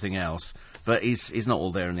hoodie and everything else. But he's not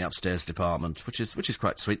all there in the upstairs department, which is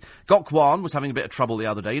quite sweet. Gok Wan was having a bit of trouble the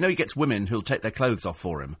other day. He gets women who'll take their clothes off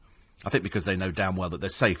for him. I think because they know damn well that they're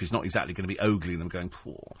safe. He's not exactly going to be ogling them going,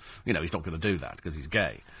 poor. He's not going to do that because he's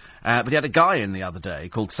gay. But he had a guy in the other day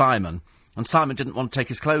called Simon, and Simon didn't want to take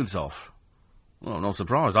his clothes off. Well, I'm not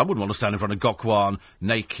surprised. I wouldn't want to stand in front of Gok Wan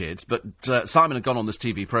naked. But Simon had gone on this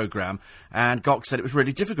TV programme, and Gok said it was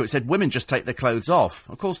really difficult. He said, women just take their clothes off.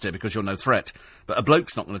 Of course, dear, because you're no threat. But a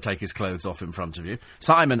bloke's not going to take his clothes off in front of you.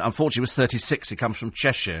 Simon, unfortunately, was 36. He comes from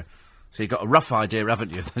Cheshire. So you've got a rough idea,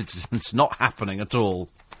 haven't you? It's not happening at all.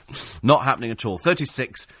 Not happening at all.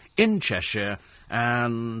 36, in Cheshire,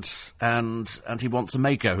 and he wants a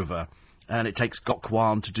makeover. And it takes Gok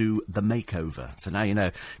Wan to do the makeover. So now you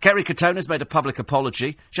know. Kerry Katona's made a public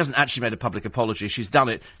apology. She hasn't actually made a public apology. She's done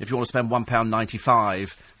it if you want to spend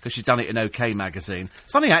 £1.95, because she's done it in OK Magazine.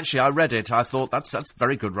 It's funny, actually, I read it. I thought, that's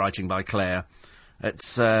very good writing by Claire.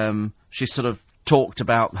 It's, she sort of talked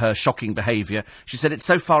about her shocking behaviour. She said, it's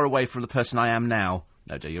so far away from the person I am now.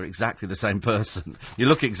 No, dear, you're exactly the same person. You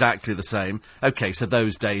look exactly the same. OK, so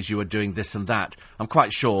those days you were doing this and that. I'm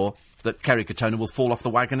quite sure that Kerry Katona will fall off the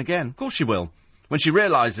wagon again. Of course she will. When she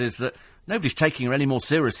realises that nobody's taking her any more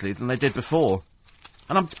seriously than they did before.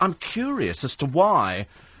 And I'm curious as to why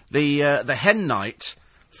the hen night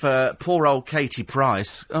for poor old Katie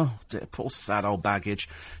Price, oh dear, poor sad old baggage,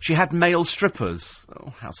 she had male strippers.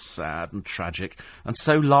 Oh, how sad and tragic. And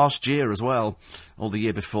so last year as well, or the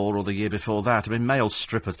year before that. I mean, male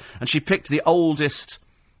strippers. And she picked the oldest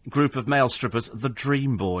group of male strippers, the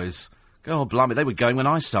Dream Boys. Oh, blimey, they were going when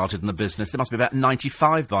I started in the business. They must be about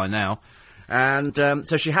 95 by now. And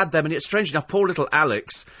so she had them, and yet, strange enough, poor little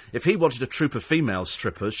Alex, if he wanted a troupe of female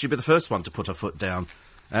strippers, she'd be the first one to put her foot down.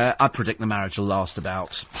 I predict the marriage will last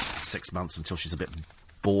about 6 months until she's a bit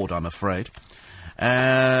bored, I'm afraid.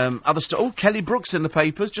 Kelly Brooks in the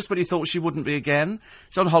papers, just when you thought she wouldn't be again.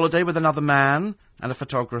 She's on holiday with another man and a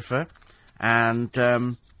photographer. And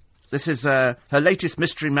this is her latest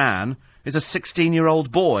mystery man is a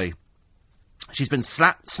 16-year-old boy. She's been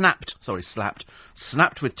snapped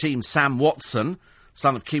with Team Sam Watson,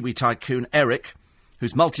 son of Kiwi tycoon Eric,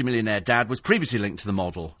 whose multimillionaire dad was previously linked to the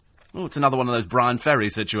model. Oh, it's another one of those Brian Ferry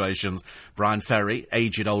situations. Brian Ferry,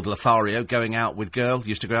 aged old Lothario, going out with girl,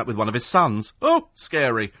 used to go out with one of his sons. Oh,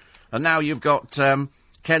 scary. And now you've got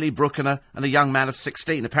Kelly, Brooke and a young man of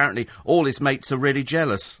 16. Apparently all his mates are really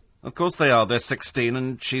jealous. Of course they are. They're 16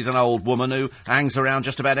 and she's an old woman who hangs around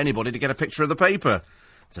just about anybody to get a picture of the paper.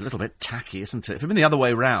 It's a little bit tacky, isn't it? If it'd been the other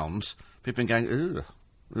way round, people have been going, ugh,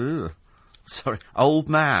 ugh. Sorry, old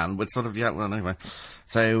man with sort of, yeah, well, anyway.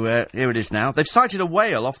 So, here it is now. They've sighted a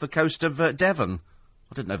whale off the coast of Devon.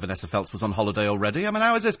 I didn't know Vanessa Feltz was on holiday already. I mean,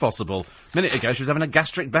 how is this possible? A minute ago, she was having a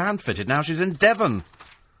gastric band fitted. Now she's in Devon.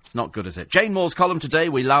 It's not good, is it? Jane Moore's column today,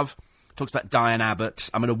 we love, talks about Diane Abbott.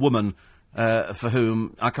 I mean, a woman for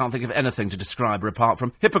whom I can't think of anything to describe her apart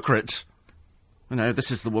from hypocrite. You know,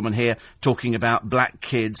 this is the woman here talking about black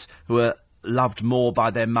kids who are loved more by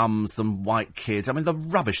their mums than white kids. I mean, the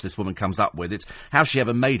rubbish this woman comes up with. It's how she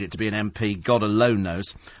ever made it to be an MP, God alone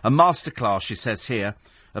knows. A masterclass, she says here,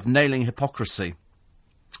 of nailing hypocrisy.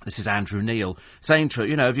 This is Andrew Neil saying to her,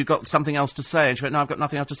 you know, have you got something else to say? And she went, no, I've got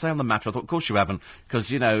nothing else to say on the matter. I thought, of course you haven't, because,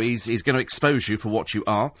 you know, he's going to expose you for what you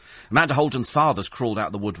are. Amanda Holden's father's crawled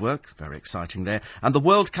out the woodwork. Very exciting there. And the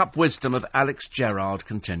World Cup wisdom of Alex Gerrard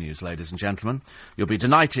continues, ladies and gentlemen. You'll be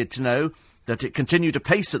delighted to know that it continued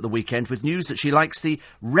apace at the weekend with news that she likes the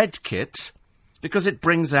red kit because it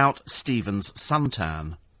brings out Stephen's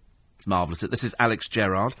suntan. It's marvellous. This is Alex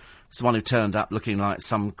Gerrard. It's the one who turned up looking like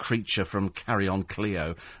some creature from Carry On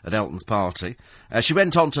Cleo at Elton's party. She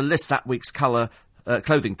went on to list that week's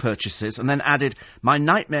clothing purchases and then added, my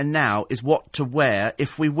nightmare now is what to wear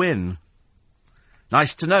if we win.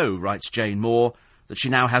 Nice to know, writes Jane Moore, that she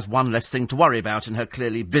now has one less thing to worry about in her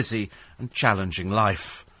clearly busy and challenging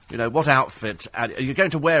life. You know, what outfit? You're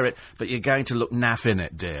going to wear it, but you're going to look naff in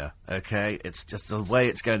it, dear. OK? It's just the way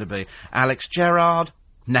it's going to be. Alex Gerrard,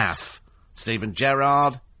 naff. Stephen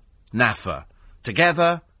Gerrard, naffer.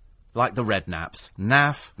 Together, like the Redknaps.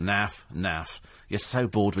 Naff, naff, naff. You're so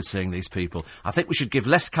bored with seeing these people. I think we should give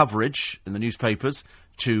less coverage in the newspapers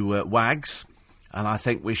to WAGs. And I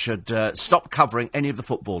think we should stop covering any of the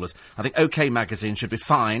footballers. I think OK Magazine should be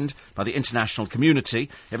fined by the international community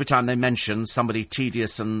every time they mention somebody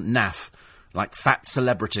tedious and naff, like fat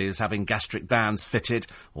celebrities having gastric bands fitted,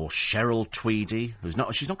 or Cheryl Tweedy,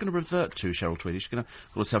 she's not going to revert to Cheryl Tweedy, she's going to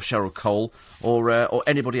call herself Cheryl Cole, or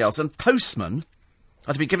anybody else. And postmen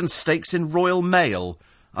are to be given stakes in Royal Mail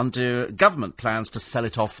under government plans to sell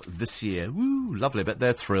it off this year. Woo, lovely, I bet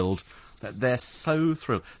they're thrilled. They're so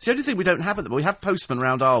thrilled. It's the only thing we don't have at the moment. We have postmen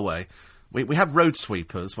round our way. We have road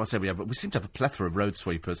sweepers. Well, I say we have, but we seem to have a plethora of road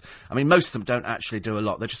sweepers. I mean, most of them don't actually do a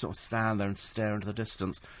lot. They just sort of stand there and stare into the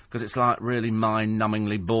distance because it's like really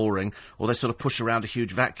mind-numbingly boring. Or they sort of push around a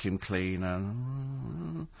huge vacuum cleaner.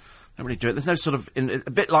 Don't really do it. There's no sort of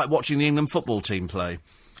a bit like watching the England football team play.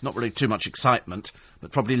 Not really too much excitement,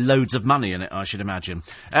 but probably loads of money in it, I should imagine.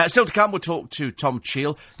 Still to come, we'll talk to Tom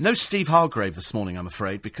Cheel. No Steve Hargrave this morning, I'm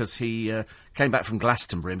afraid, because he came back from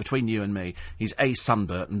Glastonbury, and between you and me, he's A,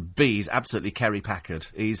 sunburnt, and B, he's absolutely Kerry Packard.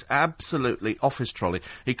 He's absolutely off his trolley.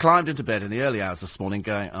 He climbed into bed in the early hours this morning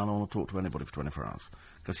going, I don't want to talk to anybody for 24 hours.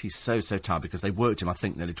 Because he's so tired, because they worked him, I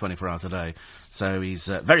think, nearly 24 hours a day. So he's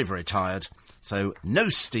very, very tired. So no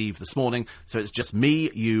Steve this morning, so it's just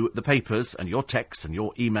me, you, the papers, and your texts and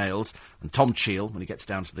your emails, and Tom Cheel when he gets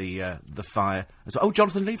down to the fire. So, oh,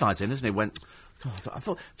 Jonathan Levi's in, isn't he? I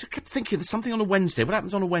kept thinking there's something on a Wednesday. What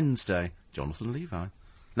happens on a Wednesday? Jonathan Levi. And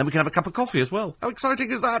then we can have a cup of coffee as well. How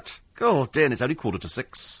exciting is that? Oh, dear, and it's only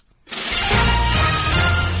 5:45.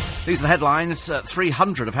 These are the headlines.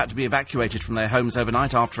 300 have had to be evacuated from their homes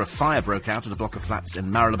overnight after a fire broke out at a block of flats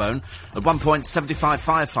in Marylebone. At one point, 75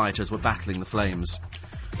 firefighters were battling the flames.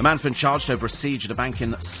 A man's been charged over a siege at a bank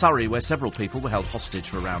in Surrey where several people were held hostage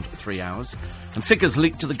for around 3 hours. And figures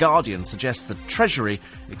leaked to The Guardian suggest the Treasury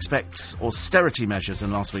expects austerity measures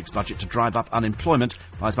in last week's budget to drive up unemployment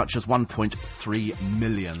by as much as 1.3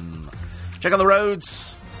 million. Check on the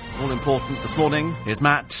roads. All important this morning. Here's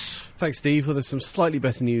Matt. Thanks, Steve. Well, there's some slightly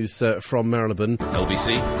better news from Marylebone.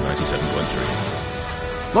 LBC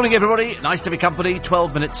 97.3. Morning, everybody. Nice to be company.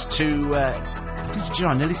 12 minutes to...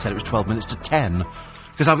 I nearly said it was 12 minutes to 10.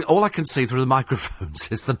 Because all I can see through the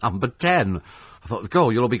microphones is the number 10. I thought, God,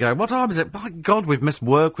 you'll all be going, what time is it? My God, we've missed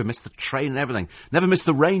work, we've missed the train and everything. Never missed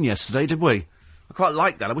the rain yesterday, did we? I quite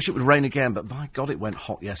like that. I wish it would rain again, but by God, it went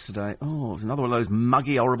hot yesterday. Oh, it was another one of those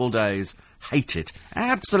muggy, horrible days. Hate it.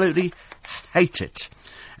 Absolutely hate it.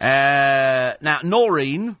 Now,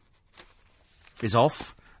 Noreen is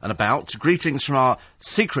off and about. Greetings from our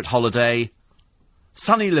secret holiday,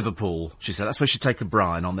 sunny Liverpool, she said. That's where she'd taken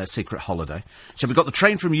Brian on their secret holiday. So we got the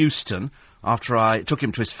train from Euston after I took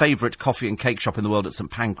him to his favourite coffee and cake shop in the world at St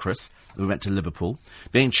Pancras. We went to Liverpool.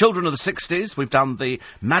 Being children of the 60s, we've done the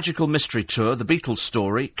Magical Mystery Tour, the Beatles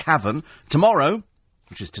story, Cavern. Tomorrow,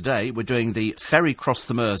 which is today. We're doing the ferry cross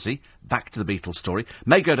the Mersey, back to the Beatles story.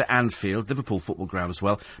 May go to Anfield, Liverpool football ground as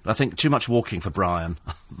well. But I think too much walking for Brian.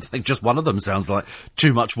 I think just one of them sounds like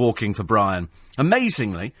too much walking for Brian.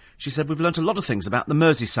 Amazingly, she said, we've learnt a lot of things about the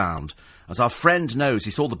Mersey Sound. As our friend knows,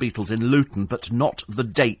 he saw the Beatles in Luton, but not the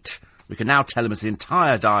date. We can now tell him as the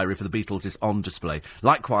entire diary for the Beatles is on display.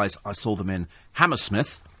 Likewise, I saw them in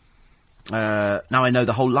Hammersmith. Now I know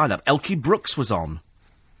the whole lineup. Elkie Brooks was on.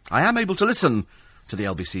 I am able to listen to the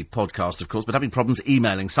LBC podcast, of course, but having problems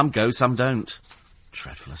emailing. Some go, some don't.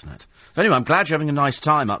 Dreadful, isn't it? So anyway, I'm glad you're having a nice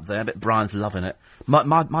time up there. I bet Brian's loving it.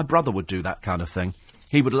 My brother would do that kind of thing.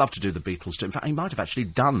 He would love to do the Beatles tour. In fact, he might have actually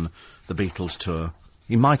done the Beatles tour.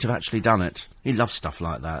 He might have actually done it. He loves stuff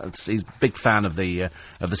like that. He's a big fan of the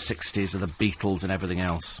 60s, of the Beatles and everything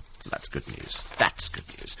else. So that's good news. That's good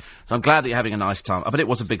news. So I'm glad that you're having a nice time. I bet it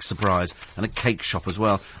was a big surprise. And a cake shop as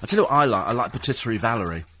well. I tell you what I like. I like Patisserie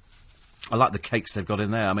Valerie. I like the cakes they've got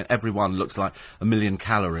in there. I mean, every one looks like 1,000,000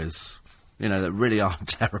 calories. You know, that really are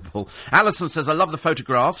terrible. Alison says, I love the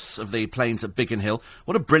photographs of the planes at Biggin Hill.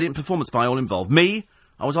 What a brilliant performance by all involved. Me,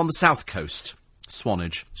 I was on the south coast.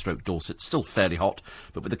 Swanage, stroke Dorset, still fairly hot,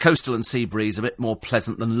 but with the coastal and sea breeze a bit more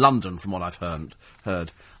pleasant than London, from what I've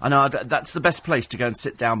heard. I know that's the best place to go and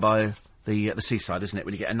sit down by the seaside, isn't it?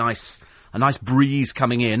 When you get a nice breeze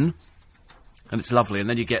coming in, and it's lovely, and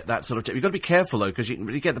then you get that sort of. You've got to be careful though, because you can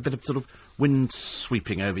really get a bit of sort of wind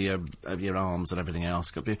sweeping over your arms and everything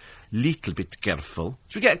else. Got to be a little bit careful.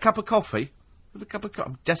 Should we get a cup of coffee? Have a cup of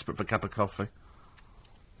I'm desperate for a cup of coffee.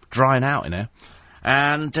 Drying out, you know,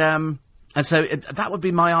 And so that would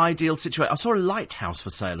be my ideal situation. I saw a lighthouse for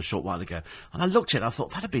sale a short while ago, and I looked at it, I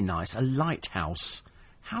thought, that'd be nice, a lighthouse.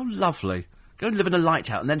 How lovely. Go and live in a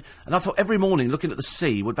lighthouse. And I thought every morning, looking at the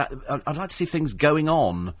sea, I'd like to see things going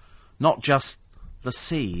on, not just the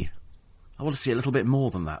sea. I want to see a little bit more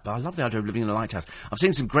than that, but I love the idea of living in a lighthouse. I've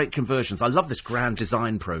seen some great conversions. I love this grand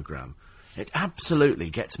design programme. It absolutely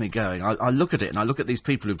gets me going. I look at it, and I look at these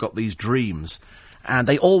people who've got these dreams, and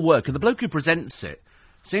they all work. And the bloke who presents it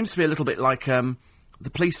seems to be a little bit like the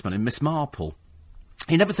policeman in Miss Marple.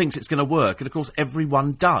 He never thinks it's going to work, and of course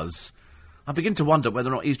everyone does. I begin to wonder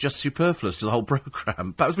whether or not he's just superfluous to the whole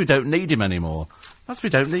programme. Perhaps we don't need him anymore. Perhaps we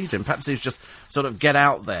don't need him. Perhaps he's just sort of get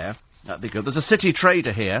out there. That'd be good. There's a city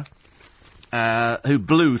trader here who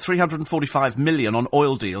blew 345 million on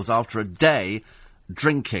oil deals after a day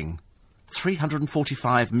drinking.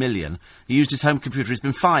 345 million. He used his home computer. He's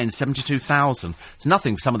been fined 72,000. It's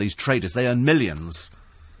nothing for some of these traders. They earn millions.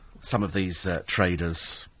 Some of these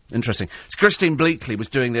traders. Interesting. So Christine Bleakley was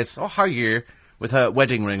doing this, with her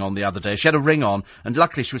wedding ring on the other day. She had a ring on, and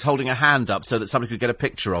luckily she was holding her hand up so that somebody could get a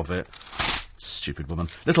picture of it. Stupid woman.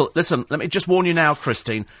 Listen, let me just warn you now,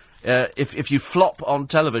 Christine. If you flop on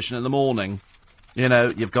television in the morning, you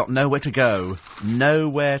know, you've got nowhere to go.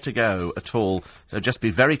 Nowhere to go at all. So just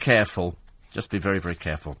be very careful. Just be very, very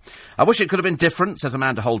careful. I wish it could have been different, says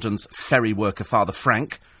Amanda Holden's ferry worker father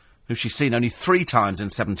Frank, who she's seen only 3 times in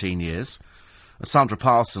 17 years. As Sandra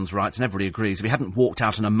Parsons writes, and everybody agrees, if he hadn't walked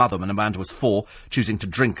out on a mother when Amanda was 4, choosing to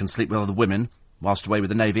drink and sleep with other women, whilst away with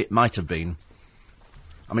the Navy, it might have been.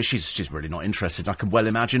 I mean, she's really not interested. I can well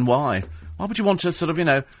imagine why. Why would you want to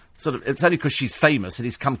it's only because she's famous and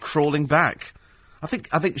he's come crawling back. I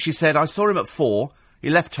think she said, I saw him at 4, he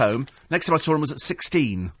left home, next time I saw him was at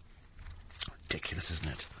 16. Ridiculous, isn't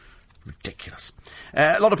it? Ridiculous.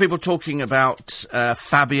 A lot of people talking about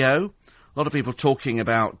Fabio. A lot of people talking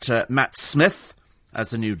about Matt Smith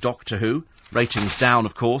as the new Doctor Who. Ratings down,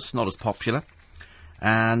 of course, not as popular.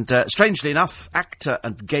 And strangely enough, actor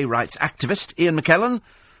and gay rights activist Ian McKellen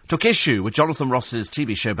took issue with Jonathan Ross's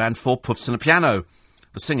TV show band Four Puffs and a Piano.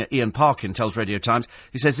 The singer Ian Parkin tells Radio Times,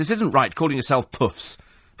 he says, this isn't right calling yourself puffs.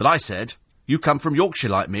 But I said, you come from Yorkshire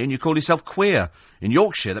like me and you call yourself queer. In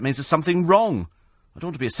Yorkshire, that means there's something wrong. I don't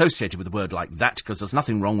want to be associated with a word like that, because there's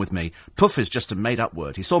nothing wrong with me. Puff is just a made-up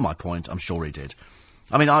word. He saw my point. I'm sure he did.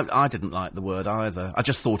 I mean, I didn't like the word either. I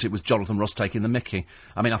just thought it was Jonathan Ross taking the mickey.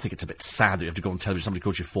 I mean, I think it's a bit sad that you have to go on television, somebody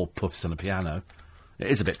calls you Four Puffs and a Piano. It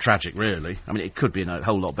is a bit tragic, really. I mean, it could be a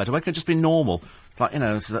whole lot better. Why can't it just be normal? It's like, you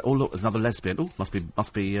know, oh, look, there's another lesbian. Oh, must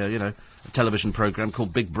be, you know, a television programme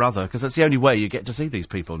called Big Brother, because that's the only way you get to see these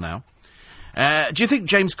people now. Do you think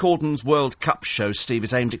James Corden's World Cup show, Steve,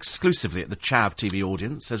 is aimed exclusively at the Chav TV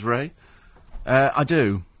audience, says Ray? I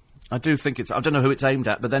do. I do think it's... I don't know who it's aimed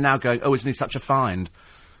at, but they're now going, oh, isn't he such a find?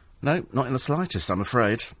 No, not in the slightest, I'm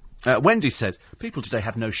afraid. Wendy says, people today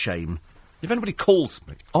have no shame. If anybody calls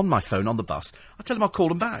me on my phone on the bus, I tell them I'll call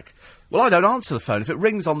them back. Well, I don't answer the phone. If it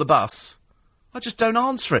rings on the bus, I just don't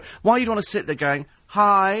answer it. Why you'd want to sit there going,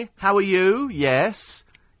 hi, how are you? Yes.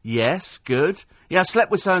 Yes, good. Yeah, I slept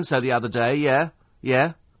with so-and-so the other day, yeah.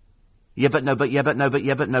 Yeah? Yeah, but no, but yeah, but no, but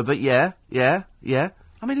yeah, but no, but yeah, yeah, yeah.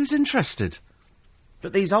 I mean, who's interested?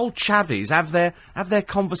 But these old chavies have their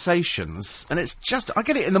conversations, and it's just... I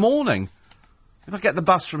get it in the morning. If I get the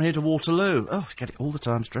bus from here to Waterloo. Oh, I get it all the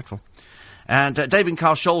time. It's dreadful. And David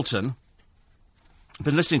Carshalton... I've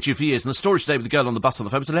been listening to you for years, and the story today with the girl on the bus on the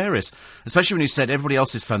phone was hilarious. Especially when you said everybody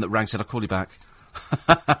else's phone that rang said, I'll call you back.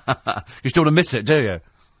 You just don't want to miss it, do you?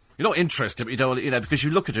 You're not interested, but you don't want to, you know, because you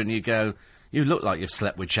look at her and you go, you look like you've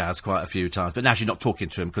slept with Chaz quite a few times. But now she's not talking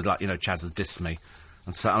to him because, like, you know, Chaz has dissed me.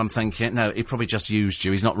 And so I'm thinking, no, he probably just used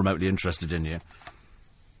you. He's not remotely interested in you.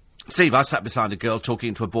 Steve, I sat beside a girl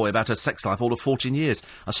talking to a boy about her sex life all of 14 years.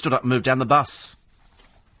 I stood up and moved down the bus.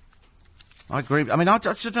 I agree. I mean, I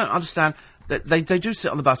just don't understand... They do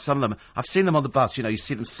sit on the bus, some of them. I've seen them on the bus, you know, you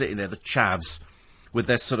see them sitting there, the chavs, with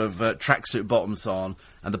their sort of tracksuit bottoms on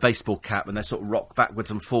and the baseball cap, and they sort of rock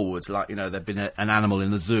backwards and forwards like, you know, they've been an animal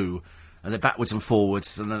in the zoo, and they're backwards and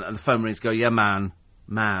forwards, and the phone rings, go, yeah, man,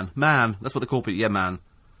 that's what they call people, yeah, man.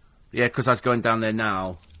 Yeah, 'cause I was going down there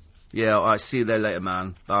now. Yeah, I see you there later,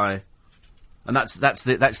 man. Bye. And that's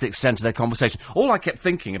the extent of their conversation. All I kept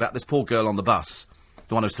thinking about this poor girl on the bus,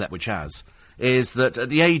 the one who slept with Chaz, is that at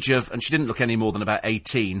the age of, and she didn't look any more than about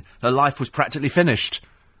 18, her life was practically finished.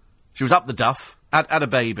 She was up the duff, had a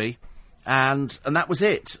baby, and that was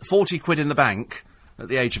it. 40 quid in the bank at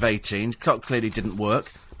the age of 18. Clearly didn't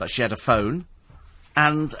work, but she had a phone.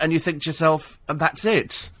 And you think to yourself, and that's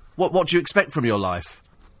it. What do you expect from your life?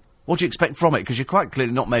 What do you expect from it? Because you're quite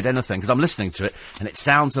clearly not made anything, because I'm listening to it, and it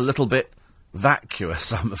sounds a little bit...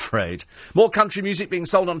 vacuous, I'm afraid. More country music being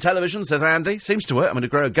sold on television, says Andy. Seems to work. I'm going to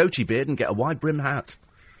grow a goatee beard and get a wide-brim hat.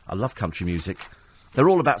 I love country music. They're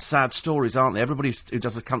all about sad stories, aren't they? Everybody who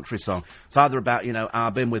does a country song, it's either about, you know,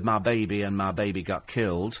 I've been with my baby and my baby got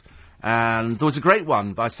killed. And there was a great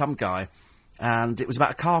one by some guy, and it was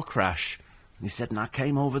about a car crash. And he said, and I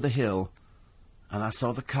came over the hill, and I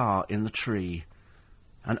saw the car in the tree.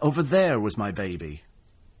 And over there was my baby.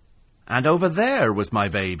 And over there was my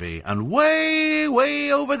baby. And way,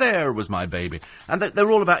 way over there was my baby. And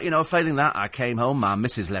they're all about, you know, failing that, I came home, my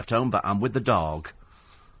missus left home, but I'm with the dog.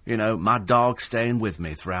 You know, my dog's staying with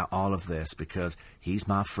me throughout all of this because he's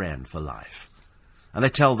my friend for life. And they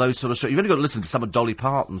tell those sort of stories. You've only got to listen to some of Dolly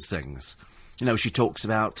Parton's things. You know, she talks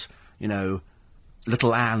about, you know,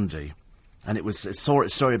 little Andy. And it was a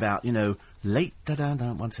story about, you know, late,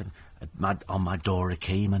 one second, on my door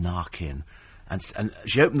came a knocking. And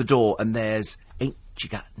she opened the door, and there's, ain't you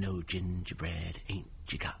got no gingerbread, ain't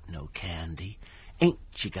you got no candy, ain't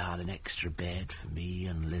you got an extra bed for me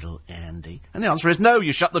and little Andy? And the answer is no,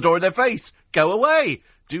 you shut the door in their face. Go away.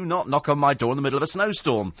 Do not knock on my door in the middle of a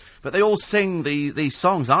snowstorm. But they all sing these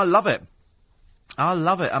songs, and I love it. I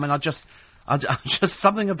love it. I mean, I just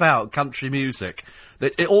something about country music.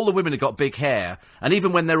 All the women have got big hair, and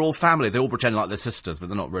even when they're all family, they all pretend like they're sisters, but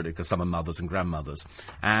they're not really, because some are mothers and grandmothers.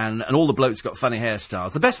 And all the blokes got funny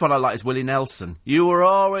hairstyles. The best one I like is Willie Nelson. You were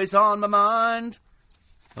always on my mind.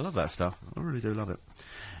 I love that stuff. I really do love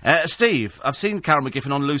it. Steve, I've seen Carol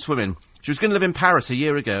McGiffin on Loose Women. She was going to live in Paris a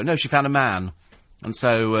year ago. No, she found a man. And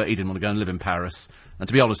so he didn't want to go and live in Paris. And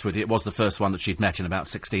to be honest with you, it was the first one that she'd met in about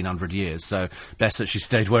 1,600 years, so best that she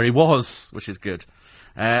stayed where he was, which is good.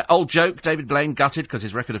 Old joke, David Blaine gutted because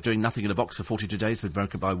his record of doing nothing in a box for 42 days was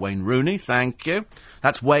broken by Wayne Rooney. Thank you.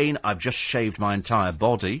 That's Wayne, I've just shaved my entire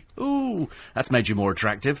body. Ooh, that's made you more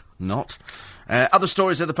attractive. Not. Other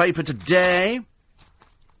stories in the paper today.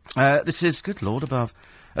 This is, good Lord above,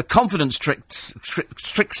 a confidence trickster,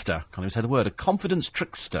 can't even say the word, a confidence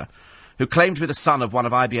trickster, who claimed to be the son of one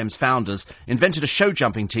of IBM's founders, invented a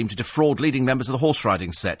show-jumping team to defraud leading members of the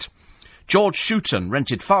horse-riding set. George Shooton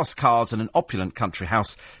rented fast cars and an opulent country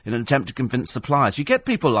house in an attempt to convince suppliers. You get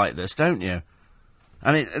people like this, don't you?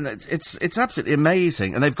 I mean, it's absolutely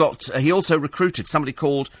amazing. And they've got... he also recruited somebody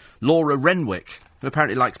called Laura Renwick, who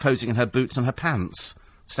apparently likes posing in her boots and her pants,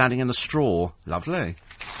 standing in the straw. Lovely.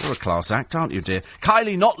 You're a class act, aren't you, dear?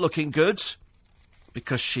 Kylie not looking good,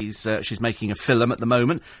 because she's making a film at the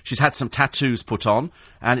moment. She's had some tattoos put on,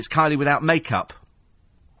 and it's Kylie without makeup.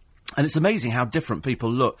 And it's amazing how different people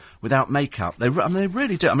look without makeup. They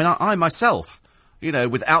really do. I mean, I myself, you know,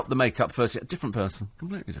 without the makeup first, a different person,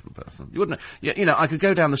 completely different person. You wouldn't, you know, I could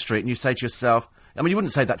go down the street and you say to yourself, I mean, you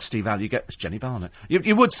wouldn't say that's Steve Allen, it's Jenny Barnett.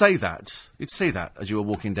 You would say that. You'd see that as you were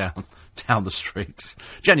walking down the street.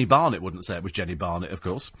 Jenny Barnett wouldn't say it was Jenny Barnett, of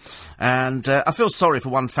course. And I feel sorry for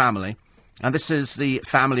one family, and this is the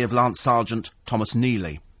family of Lance Sergeant Thomas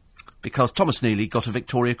Neely, because Thomas Neely got a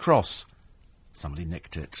Victoria Cross. Somebody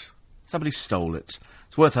nicked it. Somebody stole it.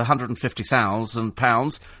 It's worth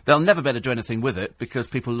 £150,000. They'll never be able to do anything with it because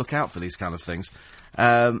people look out for these kind of things.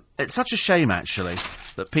 It's such a shame, actually,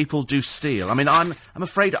 that people do steal. I mean, I'm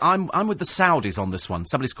afraid I'm with the Saudis on this one.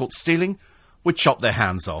 Somebody's caught stealing, we chop their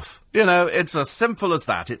hands off. You know, it's as simple as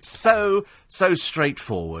that. It's so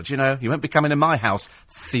straightforward, you know. You won't be coming in my house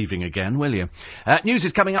thieving again, will you? News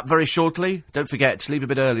is coming up very shortly. Don't forget, leave a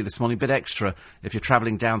bit early this morning, a bit extra, if you're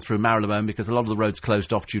travelling down through Marylebone, because a lot of the roads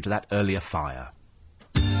closed off due to that earlier fire.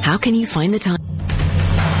 How can you find the time?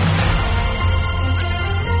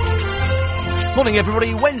 Morning,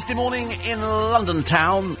 everybody. Wednesday morning in London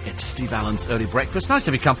town. It's Steve Allen's Early Breakfast. Nice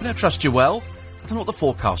to have your company. I trust you well. I don't know what the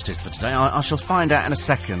forecast is for today. I shall find out in a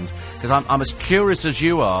second, because I'm as curious as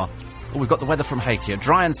you are. Oh, we've got the weather from Hake here.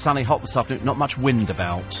 Dry and sunny, hot this afternoon. Not much wind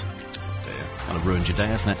about. Dear, kind of ruined your day,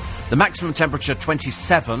 hasn't it? The maximum temperature,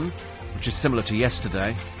 27, which is similar to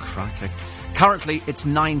yesterday. Crikey. Currently, it's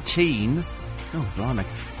 19. Oh, blimey.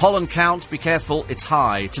 Pollen count, be careful, it's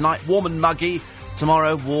high. Tonight, warm and muggy.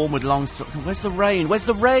 Tomorrow, warm with long... Where's the rain? Where's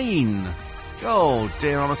the rain? Oh,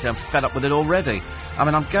 dear, honestly, I'm fed up with it already. I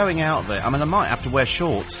mean, I'm going out there. I mean, I might have to wear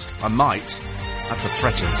shorts. I might. That's a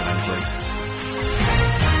threat, incidentally.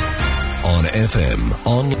 On FM,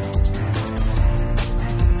 on...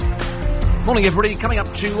 Morning, everybody. Coming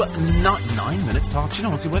up to 9 minutes past. You know,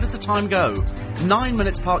 honestly, where does the time go? 9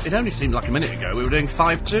 minutes past... It only seemed like a minute ago we were doing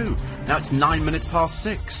 5-2. Now it's 9 minutes past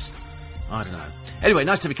 6. I don't know. Anyway,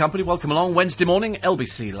 nice to be company. Welcome along. Wednesday morning,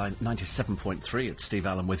 LBC line 97.3. It's Steve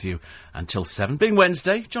Allen with you until 7. Being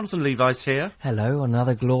Wednesday, Jonathan Levi's here. Hello,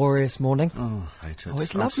 another glorious morning. Oh, I hate it. Oh,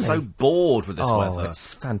 it's lovely. I'm so bored with this weather.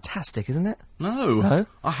 It's fantastic, isn't it? No.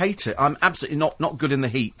 I hate it. I'm absolutely not good in the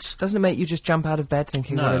heat. Doesn't it make you just jump out of bed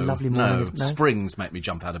thinking, what a lovely morning? No, springs make me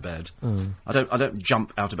jump out of bed. I don't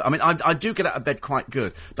jump out of bed. I mean, I do get out of bed quite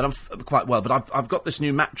good, but quite well. But I've got this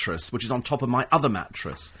new mattress, which is on top of my other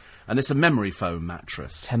mattress. And it's a memory foam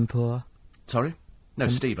mattress. Tempur. Sorry? No,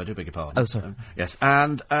 Steve, I do beg your pardon. Oh, sorry. Yes,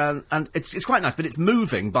 and it's quite nice, but it's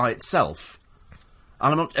moving by itself.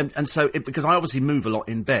 And I'm not, and so because I obviously move a lot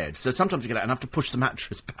in bed, so sometimes you get out and I have to push the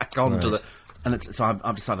mattress back onto the, and so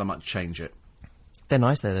I've decided I might change it. They're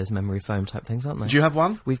nice, those memory foam type things, aren't they? Do you have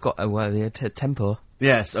one? We've got Tempur.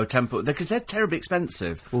 Yes, Tempur, because they're terribly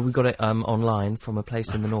expensive. Well, we got it online from a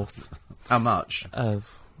place in the north. How much?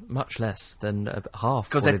 Much less than half.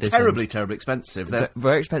 Because they're terribly expensive. They're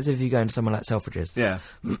very expensive if you go into somewhere like Selfridges. Yeah.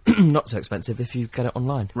 Not so expensive if you get it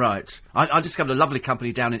online. Right. I discovered a lovely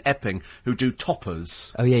company down in Epping who do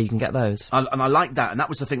toppers. Oh, yeah, you can get those. And I like that, and that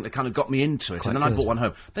was the thing that kind of got me into it. Quite and then good. I bought one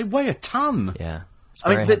home. They weigh a ton. Yeah.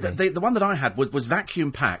 I mean, the one that I had was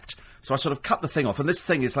vacuum packed, so I sort of cut the thing off, and this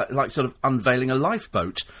thing is like sort of unveiling a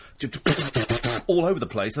lifeboat all over the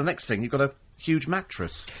place. The next thing, you've got a huge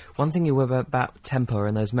mattress. One thing you were about Tempur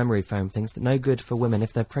and those memory foam things, that no good for women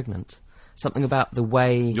if they're pregnant. Something about the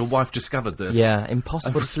way... Your wife discovered this? Yeah,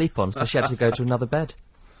 impossible to sleep on, so she had to go to another bed.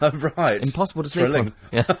 Oh, right. Impossible to sleep Thrilling.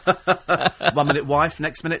 on. Yeah. 1 minute wife,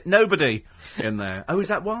 next minute nobody in there. Oh, is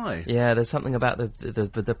that why? Yeah, there's something about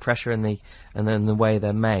the pressure and then the way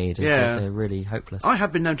they're made. Yeah. They're really hopeless. I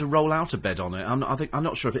have been known to roll out of bed on it. I'm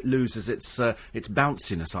not sure if it loses its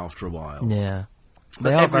bounciness after a while. Yeah. But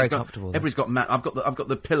They are very comfortable. Everybody's got I've got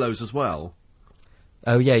the pillows as well.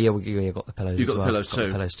 Oh, yeah, you got the pillows You've as got well. the pillows Got too.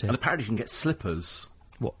 the pillows too. And apparently you can get slippers.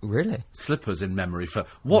 What, really? Slippers in memory foam.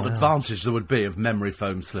 What advantage there would be of memory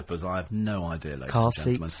foam slippers, I have no idea, ladies Car and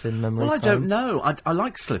gentlemen. seats in memory Well, I foam? don't know. I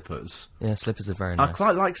like slippers. Yeah, slippers are very nice. I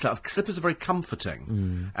quite like slippers. Slippers are very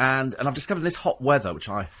comforting. And I've discovered in this hot weather, which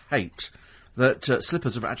I hate, that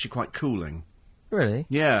slippers are actually quite cooling. Really?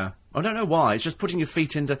 Yeah. I don't know why. It's just putting your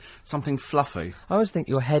feet into something fluffy. I always think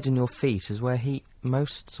your head and your feet is where heat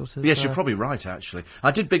most sort of... Yes, you're probably right, actually.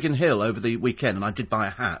 I did Biggin Hill over the weekend, and I did buy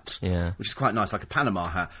a hat. Yeah. Which is quite nice, like a Panama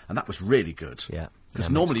hat, and that was really good. Yeah. Because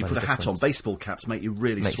Yeah, normally you makes put a quite a hat on, difference. baseball caps make you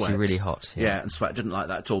really Makes sweat. you really hot, yeah. And sweat. I didn't like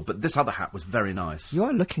that at all. But this other hat was very nice. You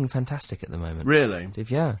are looking fantastic at the moment. Really?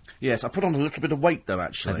 Yeah. Yes, I put on a little bit of weight, though,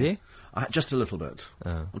 actually. Have you? Just a little bit.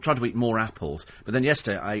 Oh. I'm trying to eat more apples. But then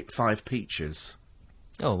yesterday I ate 5 peaches.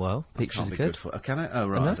 Oh, well, peaches Can't are be good. for... Can I? Oh,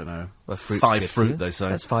 right, No? I don't know. Well, fruit's 5 good for fruit, you. they say.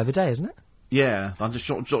 That's 5 a day, isn't it? Yeah, I'm just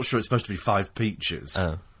not sure it's supposed to be 5 peaches.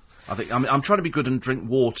 Oh. I'm trying to be good and drink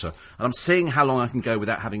water, and I'm seeing how long I can go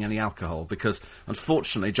without having any alcohol, because,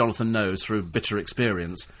 unfortunately, Jonathan knows through bitter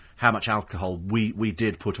experience how much alcohol we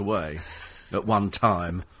did put away at one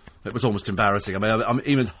time. It was almost embarrassing. I mean, I'm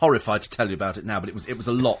even horrified to tell you about it now, but it was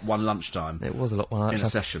a lot one lunchtime. It was a lot one in a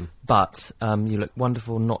session. But you look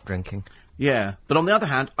wonderful not drinking. Yeah, but on the other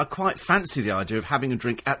hand, I quite fancy the idea of having a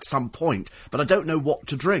drink at some point, but I don't know what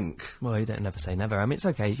to drink. Well, you don't never say never. I mean, it's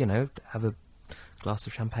okay, have a glass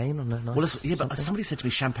of champagne on a nice... Well, yeah, but something. somebody said to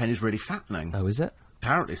me champagne is really fattening. Oh, is it?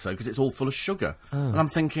 Apparently so, because it's all full of sugar. And I'm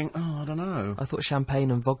thinking, I don't know. I thought champagne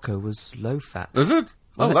and vodka was low fat. Is it?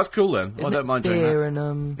 Oh, Well, that's cool then. I Isn't don't it mind doing beer that.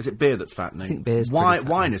 and Is it beer that's fattening? I think beer's pretty Wine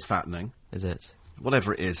fattening. is fattening. Is it?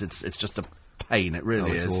 Whatever it is, it's just a pain. It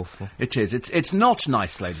really it's is. awful. It is. It's not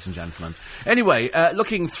nice, ladies and gentlemen. Anyway,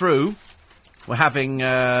 looking through, we're having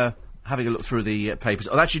a look through the papers.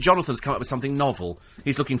 Oh, actually, Jonathan's come up with something novel.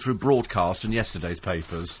 He's looking through Broadcast and yesterday's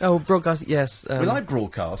papers. Oh, Broadcast, yes. We like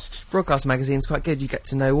Broadcast. Broadcast magazine's quite good. You get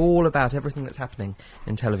to know all about everything that's happening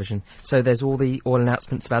in television. So there's all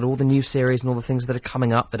announcements about all the new series and all the things that are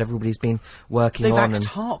coming up that everybody's been working They've on. axed And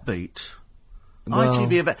Heartbeat. Well-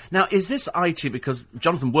 ITV. Now, is this IT because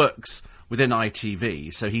Jonathan works within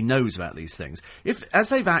ITV, so he knows about these things? As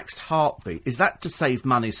they've axed Heartbeat, is that to save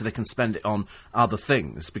money so they can spend it on other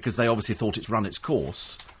things because they obviously thought it's run its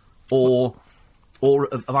course, or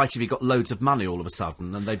have ITV got loads of money all of a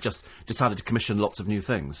sudden and they've just decided to commission lots of new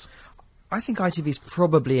things? I think ITV's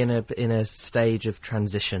probably in a stage of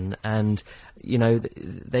transition, and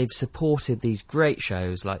they've supported these great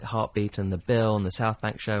shows like Heartbeat and The Bill and the South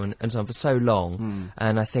Bank Show and so on for so long,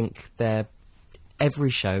 and I think every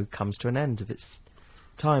show comes to an end of its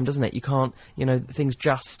time, doesn't it? You can't, things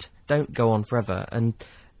just don't go on forever, and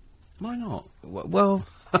Why not? well.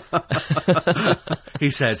 He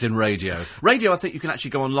says in radio. Radio, I think you can actually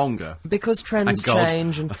go on longer. Because trends Thank God.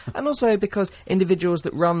 change, and also because individuals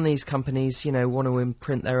that run these companies, want to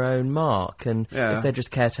imprint their own mark, and Yeah. if they're just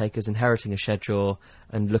caretakers inheriting a schedule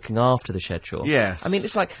and looking after the schedule. Yes. I mean,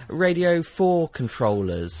 it's like Radio 4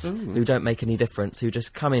 controllers who don't make any difference, who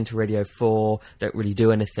just come into Radio 4, don't really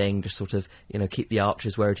do anything, just sort of, keep the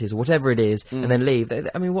arches where it is, or whatever it is, and then leave.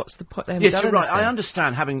 I mean, what's the point? They haven't Yes, done you're right. anything. I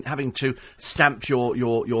understand having to stamp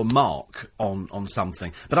your mark on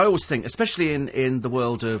something. But I always think, especially in the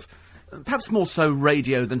world of perhaps more so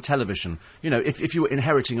radio than television, if you were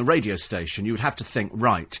inheriting a radio station, you would have to think,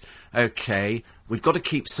 right, OK, we've got to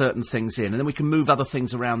keep certain things in, and then we can move other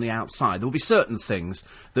things around the outside. There will be certain things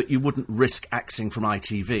that you wouldn't risk axing from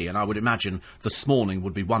ITV, and I would imagine This Morning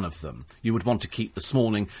would be one of them. You would want to keep This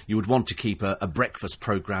Morning, you would want to keep a breakfast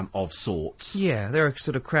programme of sorts. Yeah, there are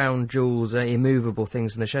sort of crown jewels, immovable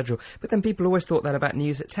things in the schedule. But then people always thought that about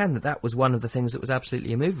News at 10, that was one of the things that was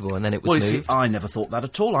absolutely immovable, and then it was Well, you moved. see, I never thought that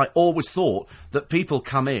at all. I always thought that people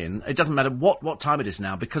come in, it doesn't matter what time it is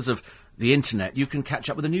now, because of the internet, you can catch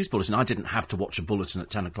up with a news bulletin. I didn't have to watch a bulletin at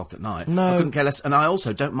 10 o'clock at night. No. I couldn't care less, and I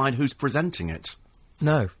also don't mind who's presenting it.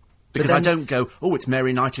 No. Because But I then- don't go, oh, it's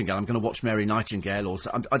Mary Nightingale, I'm going to watch Mary Nightingale, or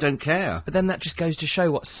I don't care. But then that just goes to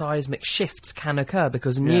show what seismic shifts can occur,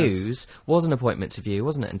 because news was an appointment to view,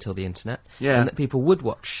 wasn't it, until the internet? Yeah. And that people would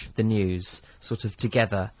watch the news sort of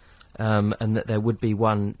together, and that there would be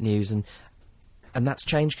one news, and that's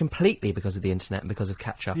changed completely because of the internet and because of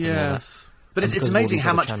catch-up and all that. But And it's because of all amazing these how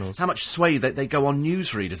other much channels. how much sway they go on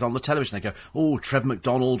newsreaders on the television. They go, oh, Trevor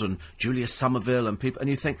McDonald and Julius Somerville and people, and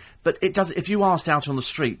you think, but it does. If you asked out on the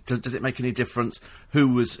street, does it make any difference who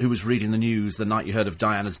was reading the news the night you heard of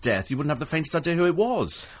Diana's death? You wouldn't have the faintest idea who it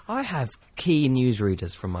was. I have key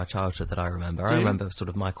newsreaders from my childhood that I remember. I you? remember sort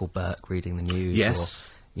of Michael Burke reading the news, Yes.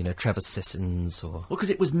 or, Trevor Sissons, or... Well, because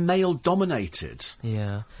it was male dominated.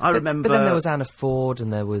 Yeah. I But- remember- But then there was Anna Ford,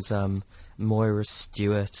 and there was Moira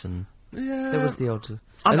Stewart, and Yeah. there was the odd...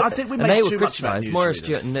 I think we and make they too were much about criticised. Moira newsreaders.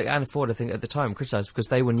 Stewart and Anna Ford, I think, at the time, criticised because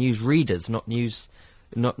they were news readers, not journalists.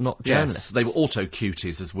 Yes, they were auto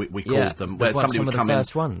cuties, as we Yeah, called them, they where were somebody some would of the come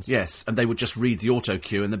first in. ones. Yes, and they would just read the auto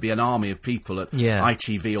cue, and there'd be an army of people at Yeah,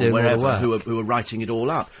 ITV or doing all the wherever work. who were writing it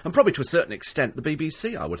all up, and probably to a certain extent the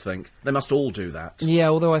BBC. I would think they must all do that. Yeah,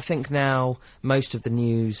 although I think now most of the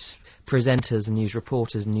news presenters and news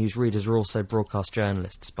reporters and news readers are also broadcast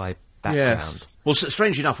journalists by background. Yes. Well,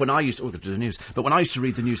 strangely enough, when I used to do the news, but when I used to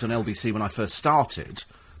read the news on LBC when I first started,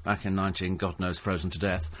 back in 19, God knows, frozen to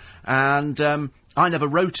death, and I never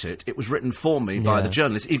wrote it. It was written for me by Yeah. the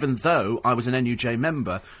journalists, even though I was an NUJ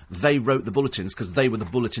member. They wrote the bulletins because they were the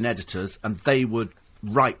bulletin editors, and they would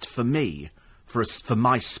write for me for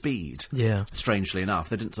my speed. Yeah. Strangely enough,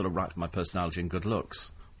 they didn't sort of write for my personality and good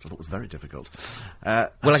looks, which I thought was very difficult. Well,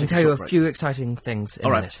 I I'll can take tell you short a break. few exciting things in All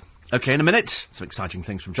a right. minute. OK, in a minute, some exciting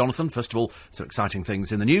things from Jonathan. First of all, some exciting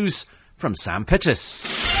things in the news from Sam Pittis.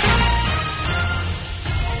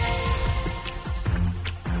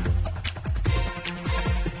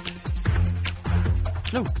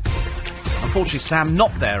 No. Unfortunately, Sam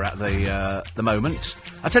not there at the moment.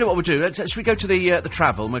 I'll tell you what we'll do. Should we go to the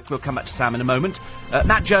travel? We'll come back to Sam in a moment.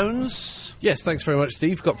 Matt Jones... Yes, thanks very much,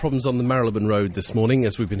 Steve. Got problems on the Marylebone Road this morning,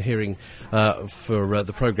 as we've been hearing for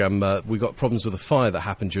the programme. We got problems with a fire that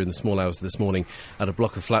happened during the small hours of this morning at a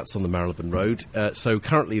block of flats on the Marylebone Road. So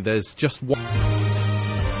currently there's just one...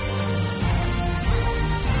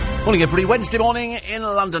 Morning, everybody. Wednesday morning in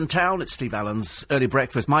London town. It's Steve Allen's Early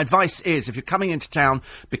Breakfast. My advice is, if you're coming into town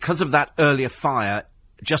because of that earlier fire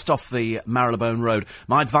just off the Marylebone Road,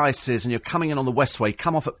 my advice is, and you're coming in on the Westway,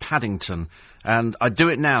 come off at Paddington. And I do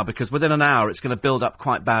it now because within an hour it's going to build up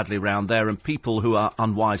quite badly round there, and people who are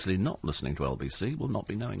unwisely not listening to LBC will not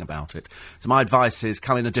be knowing about it. So my advice is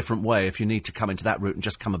come in a different way if you need to come into that route, and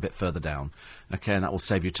just come a bit further down. OK, and that will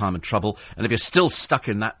save you time and trouble. And if you're still stuck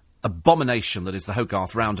in that abomination that is the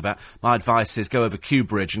Hogarth roundabout, my advice is go over Kew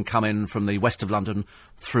Bridge and come in from the west of London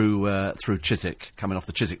through Chiswick, coming off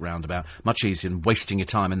the Chiswick roundabout. Much easier than wasting your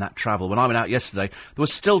time in that travel. When I went out yesterday, there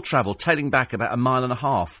was still travel tailing back about 1.5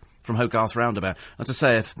 miles from Hogarth roundabout. As I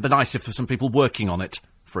say, it'd be nice if there were some people working on it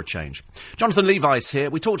for a change. Jonathan Levi's here.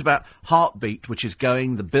 We talked about Heartbeat, which is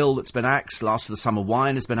going, the bill that's been axed, Last of the Summer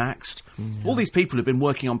Wine has been axed. All these people have been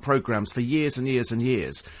working on programmes for years and years and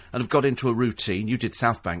years and have got into a routine. You did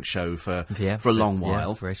South Bank show for a long while.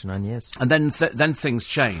 Yeah, for 8 or 9 years. And then things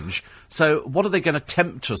change. So what are they going to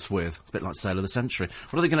tempt us with? It's a bit like Sale of the Century.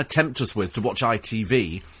 What are they going to tempt us with to watch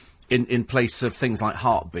ITV in place of things like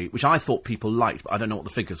Heartbeat, which I thought people liked, but I don't know what the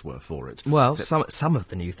figures were for it. Well, some of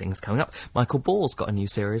the new things coming up. Michael Ball's got a new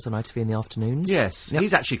series on ITV in the afternoons. Yes, yep.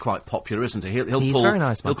 He's actually quite popular, isn't he? He's very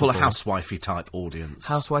nice, He'll pull a Ball. housewifey type audience.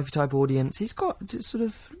 Housewifey type audience. He's got sort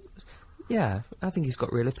of... Yeah, I think he's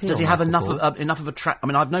got real appeal. Does he have Michael enough of a track... I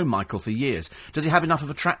mean, I've known Michael for years. Does he have enough of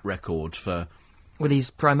a track record for... Well, he's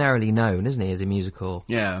primarily known, isn't he, as a musical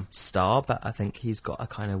Yeah. star, but I think he's got a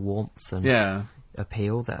kind of warmth and... Yeah.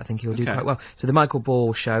 appeal that I think he'll do Okay. quite well. So the Michael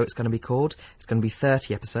Ball show, it's going to be called. It's going to be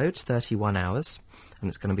 30 episodes, 31 hours, and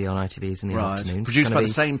it's going to be on ITV's in the afternoons. Produced by the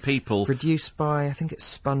same people. Produced by, I think it's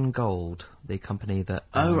Spun Gold, the company that...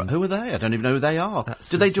 Who are they? I don't even know who they are.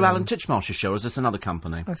 Do they do Alan Titchmarsh's show, or is this another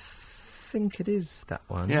company? I think it is that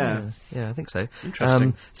one. Yeah. Yeah, I think so.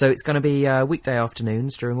 Interesting. So it's going to be weekday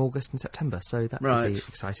afternoons during August and September, so that could be an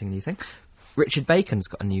exciting new thing. Richard Bacon's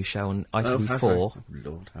got a new show on ITV4. Oh,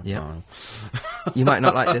 Lord, have Yeah. You might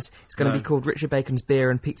not like this. It's going to be called Richard Bacon's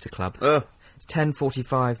Beer and Pizza Club. It's 10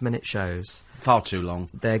 45-minute shows. Far too long.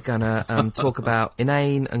 They're going to talk about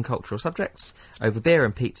inane and cultural subjects over beer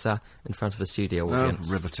and pizza in front of a studio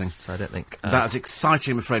audience. Riveting. So I don't think... About as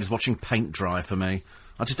exciting, I'm afraid, as watching paint dry for me.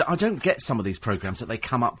 I don't get some of these programmes that they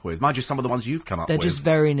come up with. Mind you, some of the ones you've come up They're with. just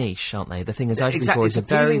very niche, aren't they? The thing is, ITV4 Exactly, is it's a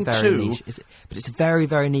very, appealing very to- niche... But it's a very,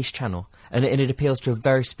 very niche channel, and it appeals to a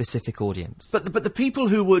very specific audience. But the people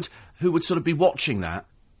who would sort of be watching that,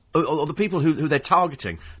 or the people who they're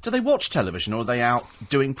targeting, do they watch television, or are they out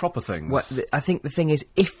doing proper things? Well, I think the thing is,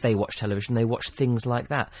 if they watch television, they watch things like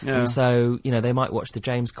that. Yeah. And so, they might watch the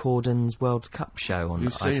James Corden's World Cup show on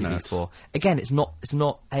You've seen ITV4. Again, it's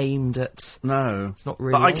not aimed at... No. It's not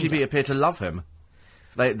really But aimed ITV at- appear to love him.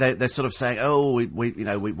 They're sort of saying, oh,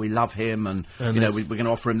 we love him, and we're going to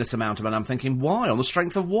offer him this amount of money. I'm thinking, why? On the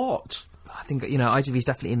strength of what? I think, ITV's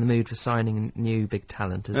definitely in the mood for signing new big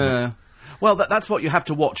talent, isn't it? Well, that's what you have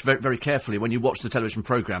to watch very, very carefully when you watch the television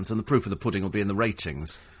programmes, and the proof of the pudding will be in the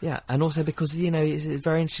ratings. Yeah, and also because, it's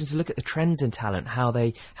very interesting to look at the trends in talent, how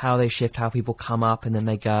they shift, how people come up and then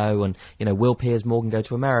they go, and, will Piers Morgan go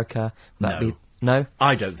to America? No?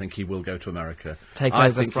 I don't think he will go to America. Take I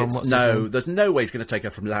over think from it's- what's his No, name? there's no way he's going to take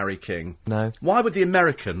over from Larry King. No. Why would the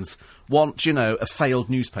Americans want, a failed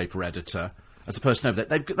newspaper editor as a person over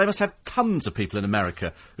there? They must have tons of people in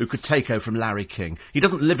America who could take over from Larry King. He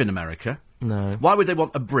doesn't live in America. No. Why would they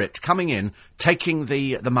want a Brit coming in, taking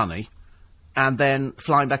the money, and then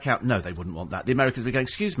flying back out? No, they wouldn't want that. The Americans would be going,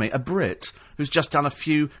 excuse me, a Brit who's just done a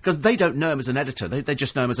few... Because they don't know him as an editor. They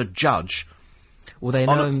just know him as a judge. Well, they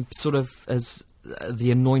know him sort of as the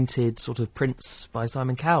anointed sort of prince by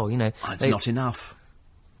Simon Cowell, It's not enough.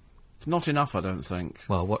 It's not enough, I don't think.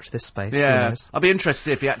 Well, watch this space. Who Yeah, knows? I'll be interested to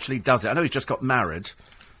see if he actually does it. I know he's just got married,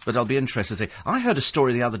 but I'll be interested to see. I heard a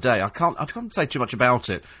story the other day. I can't say too much about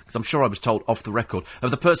it because I'm sure I was told off the record of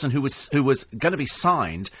the person who was going to be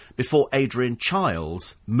signed before Adrian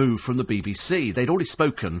Chiles moved from the BBC. They'd already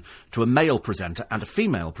spoken to a male presenter and a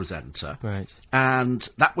female presenter, Right. And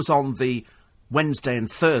that was on the Wednesday and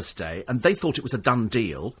Thursday, and they thought it was a done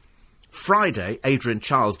deal. Friday, Adrian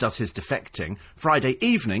Chiles does his defecting. Friday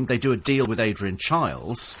evening, they do a deal with Adrian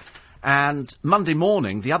Chiles. And Monday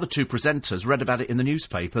morning, the other two presenters read about it in the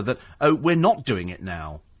newspaper that, oh, we're not doing it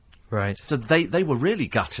now. Right. So they were really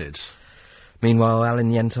gutted. Meanwhile,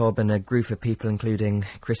 Alan Yentob and a group of people, including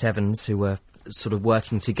Chris Evans, who were sort of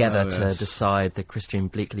working together to yes. decide the Christian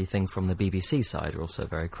Bleakley thing from the BBC side are also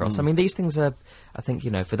very cross. I mean, these things are, I think,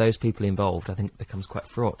 for those people involved, I think it becomes quite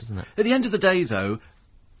fraught, doesn't it? At the end of the day, though,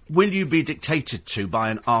 will you be dictated to by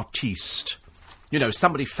an artiste?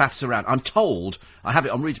 Somebody faffs around. I'm told, I have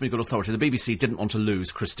it on reasonably good authority, the BBC didn't want to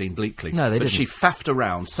lose Christine Bleakley. No, they but didn't. She faffed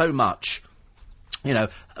around so much.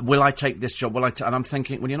 Will I take this job? And I'm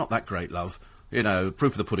thinking, well, you're not that great, love. Proof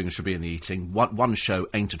of the pudding should be in the eating. One show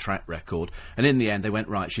ain't a track record. And in the end, they went,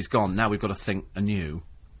 right, she's gone. Now we've got to think anew.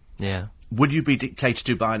 Yeah. Would you be dictated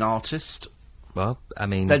to by an artist? Well, I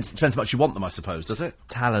mean... Depends how much you want them, I suppose, does it?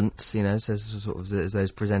 Talents, as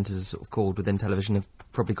those presenters are sort of called within television, have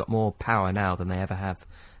probably got more power now than they ever have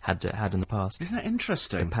had in the past. Isn't that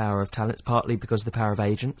interesting? The power of talents, partly because of the power of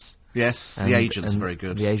agents. Yes, the agents are very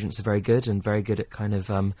good. The agents are very good and very good at kind of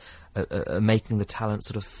making the talent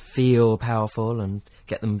sort of feel powerful and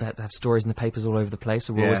get them to have stories in the papers all over the place.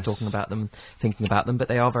 So we're always talking about them, thinking about them, but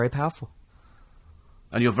they are very powerful.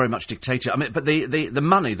 And you're very much dictated. I mean, but the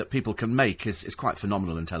money that people can make is quite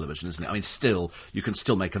phenomenal in television, isn't it? I mean, you can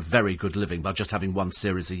still make a very good living by just having one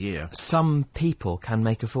series a year. Some people can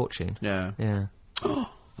make a fortune. Yeah. Yeah.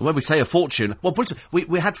 When we say a fortune, well,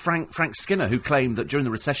 we had Frank Skinner, who claimed that during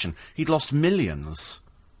the recession he'd lost millions.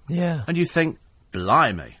 Yeah. And you think,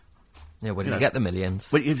 blimey. Yeah, where did you get the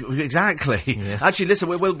millions? Well, exactly. Yeah. Actually, listen,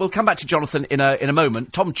 we'll come back to Jonathan in a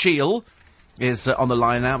moment. Tom Cheel is on the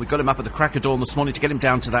line now. We've got him up at the crack of dawn this morning to get him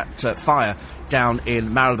down to that fire down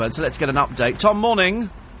in Marylebone. So let's get an update. Tom, morning.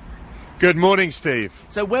 Good morning, Steve.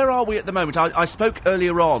 So where are we at the moment? I spoke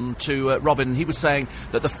earlier on to Robin, and he was saying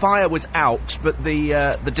that the fire was out, but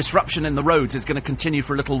the disruption in the roads is going to continue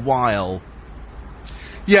for a little while.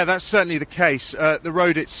 Yeah, that's certainly the case. The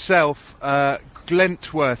road itself,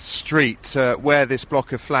 Glentworth Street, where this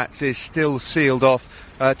block of flats is, still sealed off.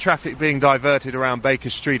 Traffic being diverted around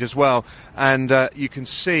Baker Street as well. And you can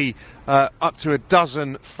see up to a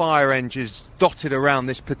dozen fire engines dotted around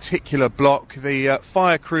this particular block. The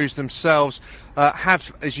fire crews themselves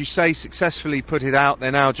have, as you say, successfully put it out.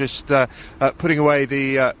 They're now just putting away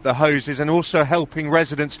the hoses and also helping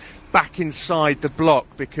residents back inside the block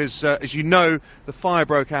because, as you know, the fire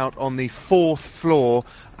broke out on the 4th floor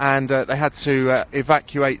and they had to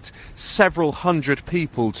evacuate several hundred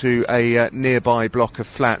people to a nearby block of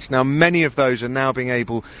flats. Now, many of those are now being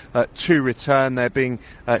able to return. They're being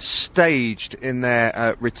staged in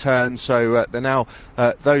their return, so they're now,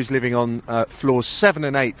 those living on floors 7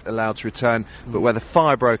 and 8 allowed to return, but where the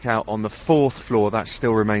fire broke out on the 4th floor, that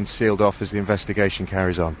still remains sealed off as the investigation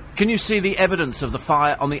carries on. Can you see the evidence of the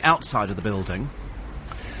fire on the outside of the building?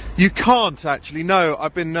 You can't actually, no.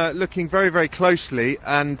 I've been looking very, very closely,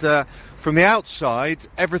 and from the outside,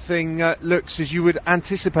 everything looks as you would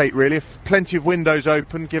anticipate, really. Plenty of windows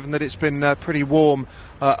open, given that it's been pretty warm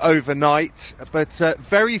overnight, but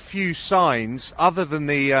very few signs, other than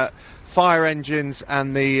the fire engines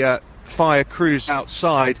and the fire crews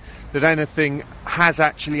outside, that anything has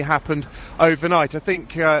actually happened overnight. I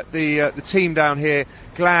think the team down here,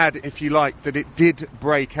 glad, if you like, that it did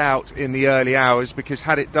break out in the early hours, because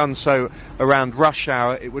had it done so around rush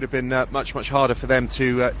hour, it would have been much, much harder for them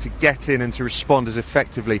to get in and to respond as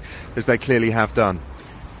effectively as they clearly have done.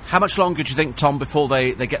 How much longer do you think, Tom, before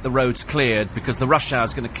they get the roads cleared? Because the rush hour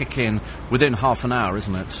is going to kick in within half an hour,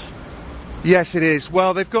 isn't it? Yes, it is.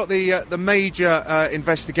 Well, they've got the major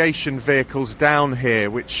investigation vehicles down here,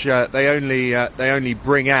 which they only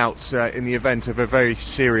bring out in the event of a very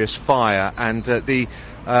serious fire, and the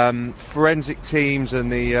forensic teams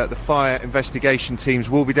and the fire investigation teams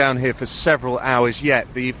will be down here for several hours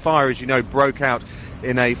yet. The fire, as you know, broke out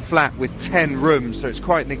in a flat with 10 rooms, so it's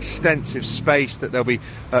quite an extensive space that they'll be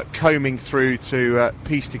combing through to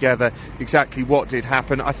piece together exactly what did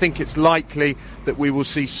happen. I think it's likely that we will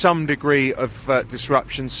see some degree of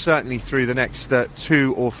disruption, certainly through the next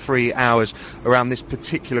 2 or 3 hours around this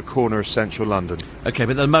particular corner of central London. OK,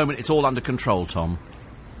 but at the moment it's all under control, Tom.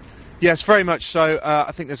 Yes, very much so.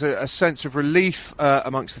 I think there's a sense of relief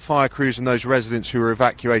amongst the fire crews and those residents who were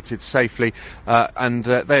evacuated safely, and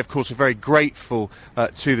they, of course, are very grateful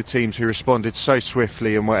to the teams who responded so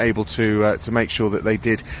swiftly and were able to make sure that they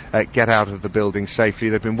did get out of the building safely.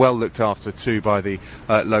 They've been well looked after too by the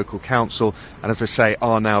local council, and as I say,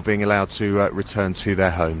 are now being allowed to return to their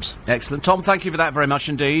homes. Excellent. Tom, thank you for that very much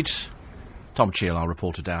indeed. Tom Cheel, our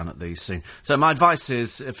reporter down at the scene. So my advice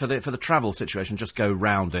is, for the travel situation, just go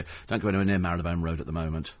round it. Don't go anywhere near Marylebone Road at the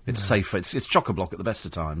moment. It's safer. It's chock-a-block at the best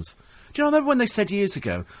of times. Do you remember when they said years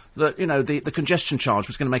ago that, the congestion charge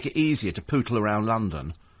was going to make it easier to pootle around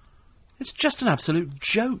London? It's just an absolute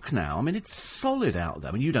joke now. I mean, it's solid out there.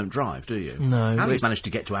 I mean, you don't drive, do you? No. How you've managed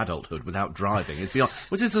to get to adulthood without driving is beyond...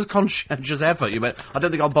 Was this as conscientious effort? You meant, I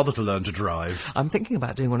don't think I'll bother to learn to drive. I'm thinking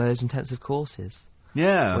about doing one of those intensive courses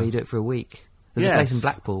Yeah. where you do it for a week. There's a place in Yes.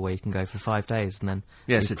 Blackpool where you can go for 5 days and then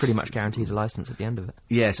Yes, you're it's- pretty much guaranteed a licence at the end of it.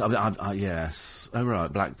 Yes, yes. Oh,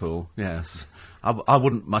 right, Blackpool, yes. I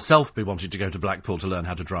wouldn't myself be wanting to go to Blackpool to learn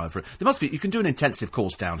how to drive. There must be... You can do an intensive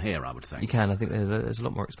course down here, I would think. You can. I think there's a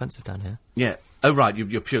lot more expensive down here. Yeah. Oh, right,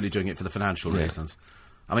 you're purely doing it for the financial Yeah. reasons.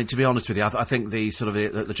 I mean, to be honest with you, I think the sort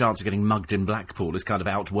of the chance of getting mugged in Blackpool is kind of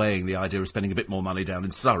outweighing the idea of spending a bit more money down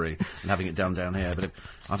in Surrey and having it done down here. But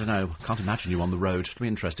I don't know, can't imagine you on the road. It'll be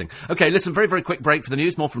interesting. OK, listen, very, very quick break for the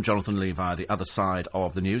news. More from Jonathan Levi, the other side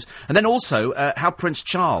of the news. And then also, how Prince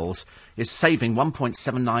Charles is saving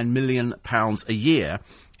 £1.79 million a year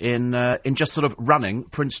in just sort of running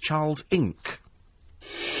Prince Charles Inc.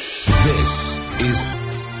 This is...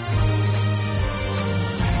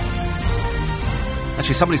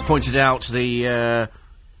 Actually, somebody's pointed out the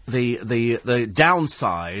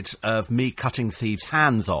downside of me cutting thieves'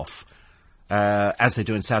 hands off, as they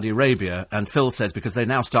do in Saudi Arabia. And Phil says because they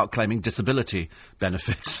now start claiming disability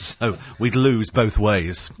benefits, so we'd lose both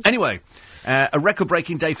ways. Anyway, a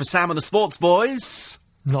record-breaking day for Sam and the Sports Boys.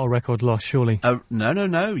 Not a record loss, surely. Oh,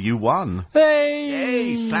 no, you won. Hey!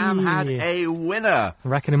 Hey, Sam had a winner.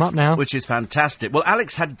 Racking him up now. Which is fantastic. Well,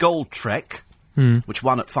 Alex had Gold Trek, which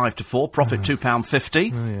won at 5-4, profit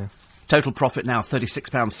 £2.50. Oh, yeah. Total profit now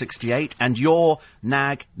 £36.68. And your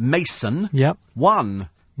nag, Mason, Yep. won,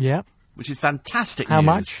 Yep. which is fantastic How news.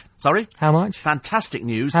 much? Sorry? How much? Fantastic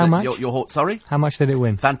news. How that much? Your horse, sorry? How much did it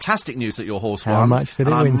win? Fantastic news that your horse How won. much did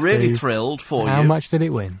it and win, I'm really Steve? thrilled for How you. much did it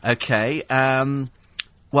win? OK,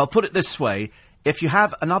 well, put it this way. If you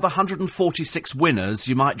have another 146 winners,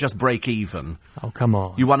 you might just break even. Oh, come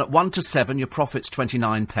on. You won at 1-7, your profit's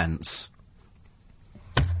 29 pence.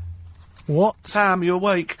 What? Sam, you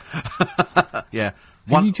awake? Yeah.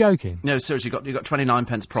 Are you joking? No, seriously, you got 29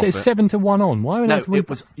 pence So profit. it's 7-1 on. Why on No, earth we... it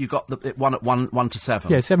was you got it won at 1-7.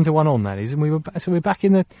 Yeah, 7-1 on, that is. And we're back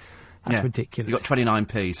in the... That's Yeah. ridiculous. You got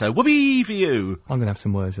 29p, so whoopee for you. I'm going to have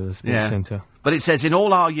some words with the sports Yeah. centre. But it says in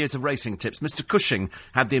all our years of racing tips, Mr. Cushing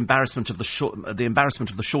had the embarrassment of the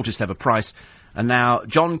shortest ever price, and now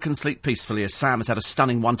John can sleep peacefully as Sam has had a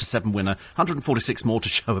stunning 1-7 winner, 146 more to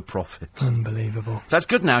show a profit. Unbelievable. So that's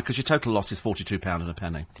good now because your total loss is £42 and a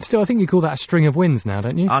penny. Still, I think you call that a string of wins now,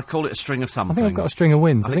 don't you? I call it a string of something. I think I've got a string of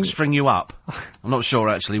wins. I think string you up. I'm not sure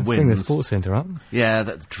actually. String the Wins. sports centre up. Yeah,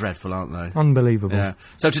 they're dreadful, aren't they? Unbelievable. Yeah.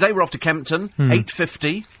 So today we're off to Kempton,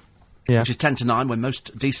 8:50, Yeah. which is 10 to 9, when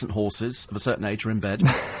most decent horses of a certain age are in bed.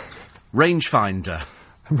 Rangefinder.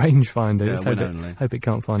 Rangefinder. Yeah, Let's win hope only. hope it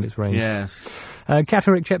can't find its range. Yes.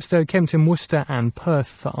 Catterick, Chepstow, Kempton, Worcester and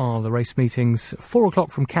Perth are the race meetings. 4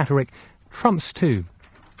 o'clock from Catterick. Trumps 2.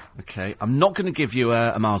 Okay, I'm not going to give you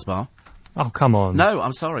a Mars bar. Oh, come on. No,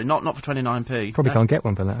 I'm sorry, not for 29p. Probably can't get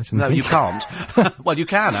one for that, I shouldn't No, think. you can't. Well, you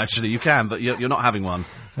can, actually, you can, but you're not having one.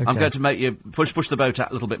 I'm Okay. going to make you push the boat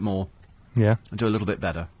out a little bit more Yeah. and do a little bit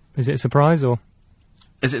better. Is it a surprise or...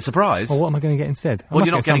 Is it a surprise? Or what am I going to get instead? I Well, must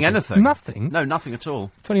you're not get getting something. anything. Nothing? No, nothing at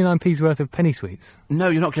all. 29p's worth of penny sweets. No,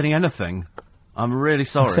 you're not getting anything. I'm really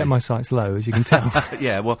sorry. I've set my sights low, as you can tell.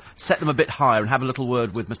 Yeah, well, set them a bit higher and have a little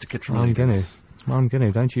word with Mr. I'm going Kitramalides. to. I'm going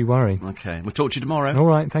to, don't you worry. Okay, we'll talk to you tomorrow. All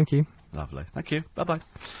right, thank you. Lovely. Thank you.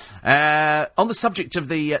 Bye-bye. On the subject of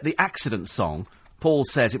the accident song, Paul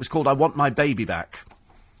says it was called I Want My Baby Back.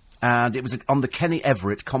 And it was on the Kenny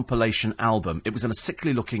Everett compilation album. It was in a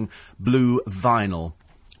sickly-looking blue vinyl.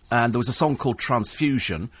 And there was a song called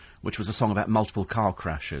Transfusion, which was a song about multiple car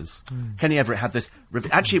crashes. Kenny Everett had this...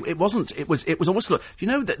 Actually, it wasn't. It was almost... You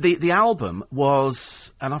know, that the album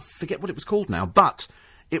was... And I forget what it was called now, but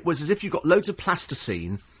it was as if you got loads of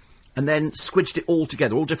plasticine and then squidged it all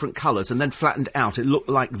together, all different colours, and then flattened out. It looked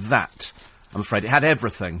like that, I'm afraid. It had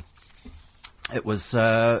everything. It was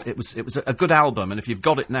a good album, and if you've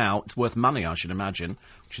got it now, it's worth money, I should imagine,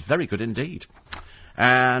 which is very good indeed.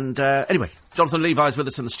 And, anyway, Jonathan Levi's with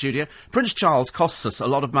us in the studio. Prince Charles costs us a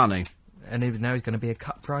lot of money. And now he's going to be a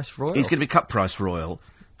cut price royal. He's going to be cut price royal,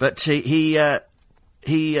 but he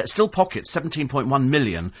still pockets 17.1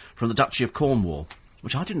 million from the Duchy of Cornwall,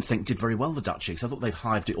 which I didn't think did very well, the Duchy, because I thought they've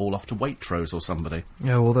hived it all off to Waitrose or somebody.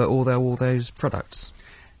 Yeah, all those products.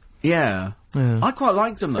 Yeah. Yeah. I quite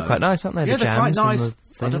like them, though. They're quite nice, aren't they? Yeah, The they're quite jams and nice. the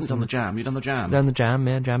I haven't things done the and- jam. You've done the jam. Done the jam,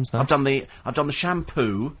 yeah, jam's nice. I've done the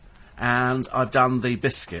shampoo, and I've done the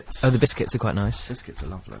biscuits. Oh, the biscuits are quite nice. biscuits are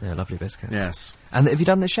lovely. Yeah, lovely biscuits. Yes. And have you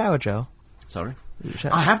done the shower gel? Sorry. Sho-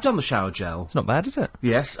 I have done the shower gel. It's not bad, is it?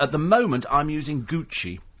 Yes. At the moment, I'm using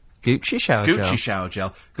Gucci Gucci shower gel. shower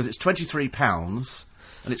gel because it's £23,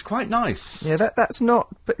 and it's quite nice. Yeah, that's not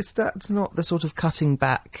the sort of cutting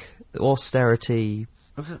back austerity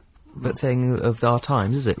Was it? but thing of our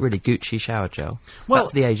times, is it? Really, Gucci shower gel. Well-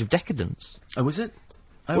 That's the age of decadence. Oh, is it?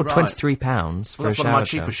 Oh, Or right. £23 for Well, a that's one shower of my gel.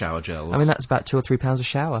 cheaper shower gels. I mean, that's about £2 or £3 a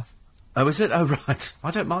shower. Oh, is it? Oh, right.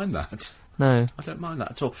 I don't mind that. No. I don't mind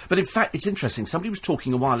that at all. But in fact, it's interesting. Somebody was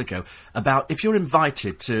talking a while ago about if you're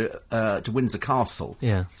invited to Windsor Castle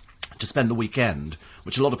Yeah. to spend the weekend,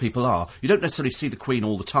 which a lot of people are, you don't necessarily see the Queen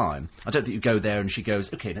all the time. I don't think you go there and she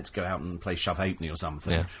goes, OK, let's go out and play Shove Halfpenny or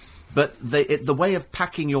something. Yeah. But the way of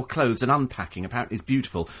packing your clothes and unpacking apparently is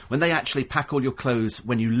beautiful. When they actually pack all your clothes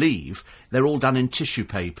when you leave, they're all done in tissue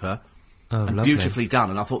paper Oh, and lovely. beautifully done.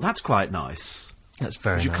 And I thought, that's quite nice. That's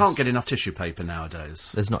very 'Cause you nice. can't get enough tissue paper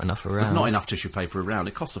nowadays. There's not enough around. There's not enough tissue paper around.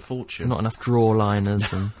 It costs a fortune. Not enough drawer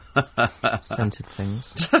liners and scented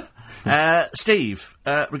things. Steve,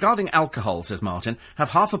 regarding alcohol, says Martin,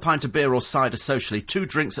 have half a pint of beer or cider socially, 2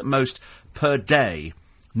 drinks at most per day.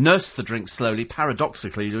 Nurse the drinks slowly,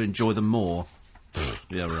 paradoxically, to enjoy them more.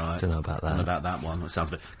 Yeah, right. Don't know about that. Don't know about that one. That sounds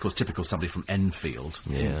a bit, of course, typical somebody from Enfield.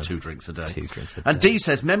 Yeah. 2 drinks a day. 2 drinks a And day. Dee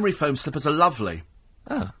says memory foam slippers are lovely.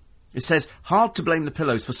 Oh. It says, hard to blame the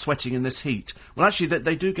pillows for sweating in this heat. Well, actually,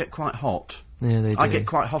 they do get quite hot. Yeah, they do. I get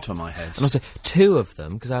quite hot on my head. And also, 2 of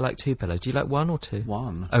them, because I like 2 pillows. Do you like 1 or 2?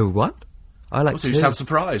 1. Oh, 1? I like Also, 2. you sound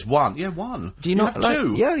surprised. 1. Yeah, 1. Do you not have like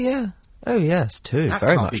 2? Yeah, yeah. Oh, yes, 2. That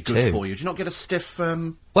Very can't much be 2. good for you. Do you not get a stiff,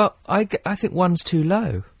 Well, I think 1's too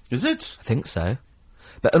low. Is it? I think so.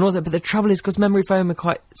 But the trouble is, because memory foam are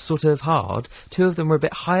quite sort of hard, 2 of them are a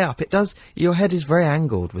bit high up. Your head is very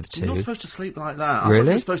angled with 2. You're not supposed to sleep like that. I thought Really?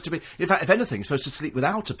 you're supposed to be... In fact, if anything, you're supposed to sleep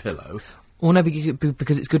without a pillow. Well, no,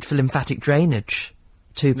 because it's good for lymphatic drainage.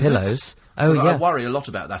 2 pillows. Oh, Well, yeah. I worry a lot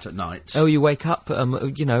about that at night. Oh, you wake up,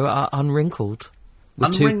 unwrinkled.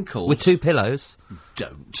 With Unwrinkled? With 2 pillows.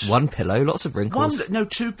 Don't. 1 pillow, lots of wrinkles. No,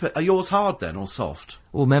 2... Are yours hard, then, or soft?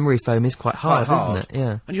 Well, memory foam is quite hard, Quite hard. isn't it?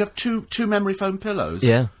 Yeah. And you have two memory foam pillows?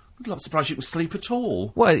 Yeah. I'm not surprised you can sleep at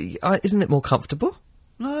all. Well, isn't it more comfortable?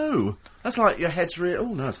 No. That's like your head's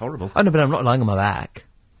Oh, no, it's horrible. Oh, no, but I'm not lying on my back.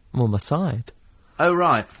 I'm on my side. Oh,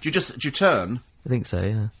 right. Do you turn? I think so,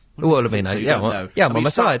 yeah. Well, I mean, So you yeah, don't know. yeah, I I'm mean, on my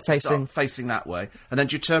you start- side, you start facing that way, and then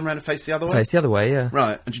do you turn around and face the other way? face the other way, yeah.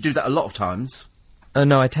 Right, and you do that a lot of times. Oh,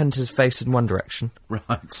 no, I tend to face in one direction.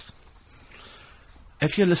 Right.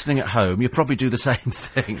 If you're listening at home, you probably do the same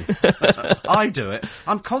thing. I do it.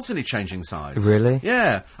 I'm constantly changing sides. Really?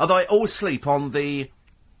 Yeah. Although I always sleep on the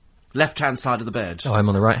left-hand side of the bed. Oh, I'm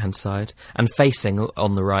on the right-hand side. And facing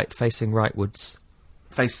on the right, facing rightwards.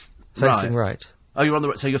 Facing right. Oh, you're on the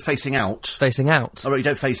right, so you're facing out. Facing out. Oh, right, you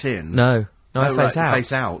don't face in. No. No, I Oh, face right, you out.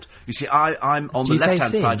 face out. You see, I'm on Do the you face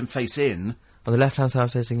left-hand in? side and face in. On the left-hand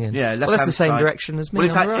side, facing in. Yeah, left-hand Well, that's the same side. direction as me Well,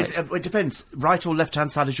 in on fact, the right. it depends. Right or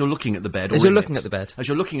left-hand side as you're looking at the bed. As or you're in looking it. at the bed. As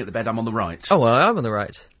you're looking at the bed, I'm on the right. Oh, well, I'm on the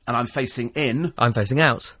right. And I'm facing in, I'm facing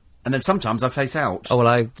out. and then sometimes I face out. Oh, well,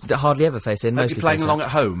 I hardly ever face in, Hope mostly you're playing face along out.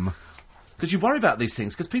 at home. Because you worry about these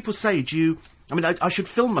things. Because people say, I should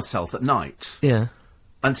film myself at night Yeah.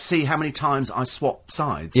 and see how many times I swap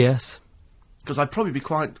sides. Yes. Because I'd probably be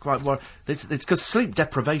quite worried. It's because sleep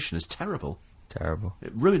deprivation is terrible. Terrible.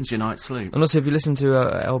 It ruins your night's sleep. And also, if you listen to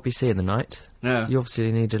LBC in the night, Yeah. you obviously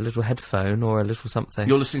need a little headphone or a little something.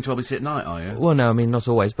 You're listening to LBC at night, are you? Well, no, I mean, not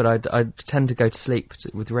always, but I tend to go to sleep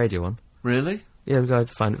with the radio on. Really? Yeah, I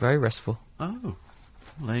find it very restful. Oh, well,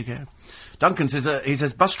 there you go. Duncan says, he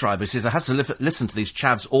says, bus driver says, I has to listen to these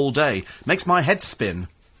chavs all day. Makes my head spin.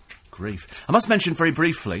 Grief. I must mention very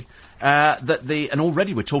briefly that and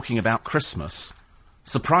already we're talking about Christmas,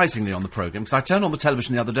 surprisingly on the programme, because I turned on the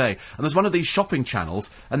television the other day, and there's one of these shopping channels,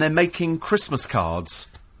 and they're making Christmas cards.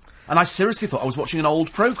 And I seriously thought I was watching an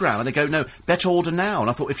old programme, and they go, no, better order now. And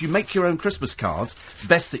I thought, if you make your own Christmas cards,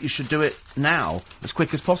 best that you should do it now, as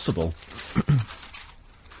quick as possible.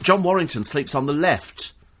 John Warrington sleeps on the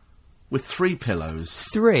left, with 3 pillows.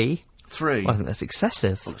 3? 3. Well, I think that's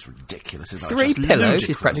excessive. Well, that's ridiculous, isn't it? 3 Just pillows ludicrous.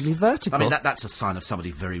 is practically vertical. I mean, that's a sign of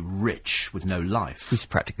somebody very rich with no life. He's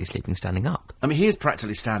practically sleeping standing up. I mean, he is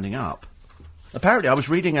practically standing up. Apparently, I was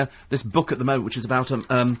reading this book at the moment, which is about a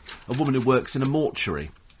woman who works in a mortuary.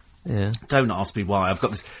 Yeah. Don't ask me why. I've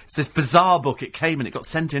got this bizarre book. It came and it got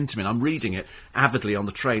sent in to me, and I'm reading it avidly on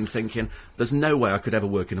the train, thinking, there's no way I could ever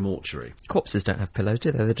work in a mortuary. Corpses don't have pillows,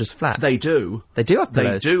 do they? They're just flat. They do. They do have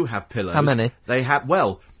pillows? They do have pillows. How many? They have,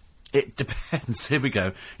 well, it depends. Here we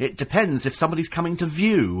go. It depends if somebody's coming to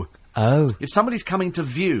view. Oh. If somebody's coming to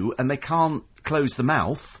view and they can't close the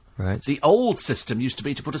mouth, Right. the old system used to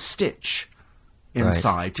be to put a stitch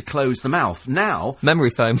inside to close the mouth. Now, Memory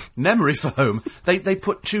foam. they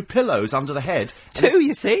put 2 pillows under the head. Two,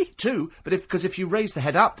 you see? 2, but because if you raise the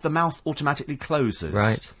head up, the mouth automatically closes.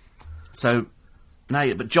 Right. So,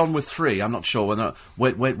 but John with 3, I'm not sure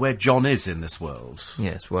where John is in this world.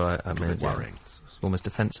 Yes, well, I mean, worrying. It's almost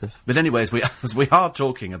offensive. But anyways, as we are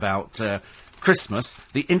talking about Christmas,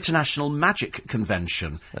 the International Magic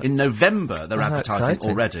Convention in November. They're advertising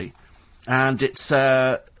exciting. already, and it's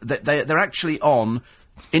they're actually on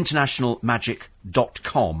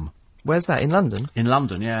internationalmagic.com. Where's that, in London? In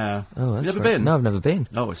London, yeah. Oh, that's you never right. been? No, I've never been.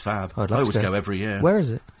 Oh, it's fab. I'd love I always to go every year. Where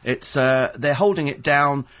is it? It's they're holding it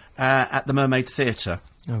down at the Mermaid Theatre.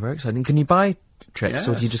 Oh, very exciting. Can you buy tricks,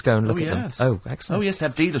 or do you just go and look at yes. them? Oh, excellent. Oh, yes, they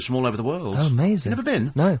have dealers from all over the world. Oh, amazing. You never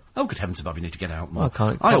been? No. Oh, good heavens above, you need to get out more. Oh, I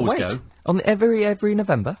can't always wait. go. On every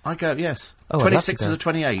November? I go, yes. Oh, I'd love to 26th go. to the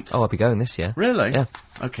 28th. Oh, I'll be going this year. Really? Yeah.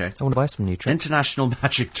 Okay. I want to buy some new tricks.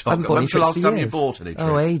 Internationalmagic.com. I haven't bought any When's the tricks last for time years. you bought any tricks?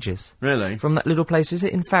 Oh, ages. Really? From that little place, is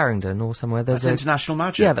it in Farringdon or somewhere? There's That's International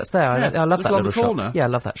Magic? Yeah, that's there. Yeah, I love that on little the corner. shop. Yeah, I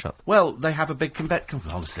love that shop. Well, they have a big convention.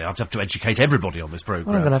 Honestly, I have to educate everybody on this programme.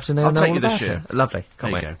 Well, I'm going to have to know I'll take all you this about year. it. Lovely. Can't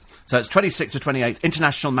There wait. you go. So it's 26th to 28th,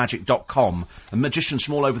 internationalmagic.com. And magicians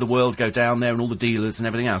from all over the world go down there, and all the dealers and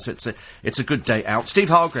everything else. So it's a good day out. Steve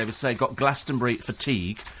Hargrave has said, got Glastonbury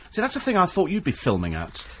fatigue. See, that's the thing I thought you'd be filming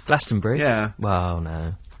at. Glastonbury? Yeah. Well,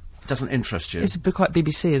 no. Doesn't interest you. It's quite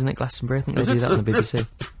BBC, isn't it, Glastonbury? I think they Is do it? that on the BBC.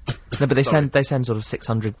 No, but they Sorry. send sort of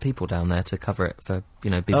 600 people down there to cover it for,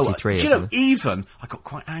 BBC Three do or you know, something. even, I got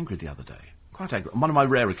quite angry the other day. Quite angry. On one of my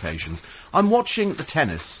rare occasions. I'm watching the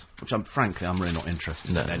tennis, which I'm really not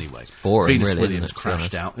interested in anyway. boring, Venus really, Williams isn't it, to be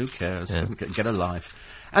crashed honest? out. Who cares? Yeah. Get a life.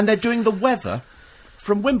 And they're doing the weather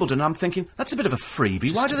from Wimbledon. I'm thinking, that's a bit of a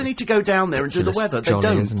freebie. Why do they need to go down there and do the ridiculous weather? They jolly,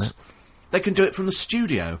 don't. isn't it? They can do it from the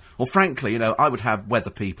studio. Or frankly, I would have weather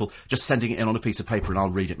people just sending it in on a piece of paper and I'll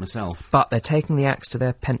read it myself. But they're taking the axe to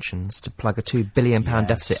their pensions to plug a £2 billion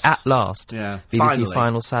deficit at last. Yeah, BBC finally.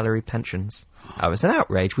 final salary pensions. Oh, it's an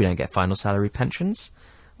outrage. We don't get final salary pensions.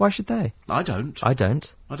 Why should they? I don't. I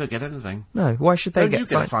don't. I don't get anything. No. Why should they Don't get you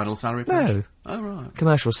get a final salary No. pension? Oh, right.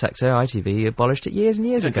 Commercial sector, ITV, abolished it years and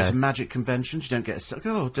years You don't ago. go to magic conventions, you don't get a...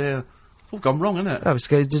 Oh, dear. It's all gone wrong, isn't it? Oh,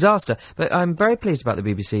 it's a disaster. But I'm very pleased about the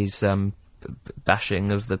BBC's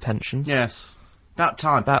bashing of the pensions. Yes. About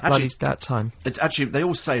time. About time. It's actually, they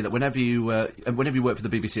all say that whenever you work for the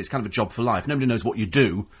BBC, it's kind of a job for life. Nobody knows what you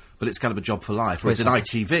do, but it's kind of a job for life. Whereas in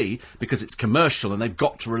ITV, because it's commercial and they've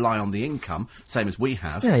got to rely on the income, same as we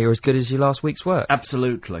have. Yeah, you're as good as your last week's work.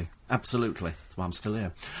 Absolutely. Absolutely. That's why I'm still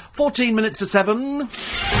here. 14 minutes to 7.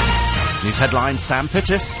 News headlines, Sam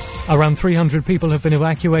Pittis. Around 300 people have been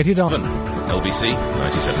evacuated on... LBC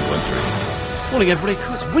 97.3. Morning,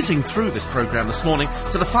 everybody. It's whizzing through this programme this morning.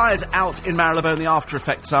 So the fire's out in Marylebone. The after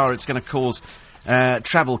effects are it's going to cause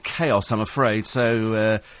travel chaos, I'm afraid.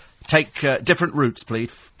 So take different routes,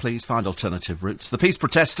 please. Please find alternative routes. The peace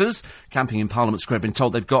protesters camping in Parliament Square have been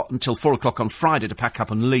told they've got until 4 o'clock on Friday to pack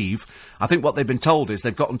up and leave. I think what they've been told is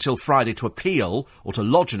they've got until Friday to appeal or to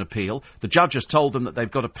lodge an appeal. The judge has told them that they've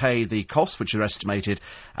got to pay the costs, which are estimated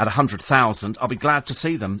at 100,000. I'll be glad to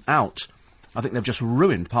see them out. I think they've just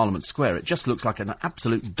ruined Parliament Square. It just looks like an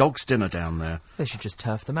absolute dog's dinner down there. They should just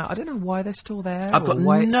turf them out. I don't know why they're still there. I've got or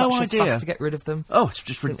why it's no such idea. A fuss to get rid of them. Oh, it's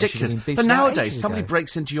just I think they should have ridiculous. been But booted out nowadays, ages somebody ago.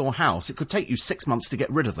 breaks into your house, it could take you 6 months to get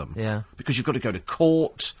rid of them. Yeah. Because you've got to go to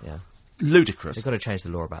court. Yeah. Ludicrous. They've got to change the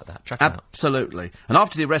law about that. Track them out. Absolutely. And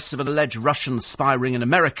after the arrests of an alleged Russian spy ring in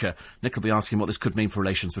America, Nick will be asking what this could mean for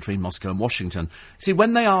relations between Moscow and Washington. See,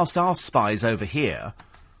 when they asked our spies over here,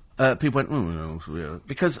 people went, yeah.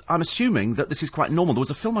 Because I'm assuming that this is quite normal. There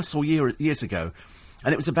was a film I saw years ago,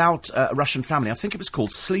 and it was about a Russian family. I think it was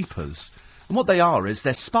called Sleepers. And what they are is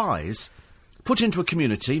they're spies put into a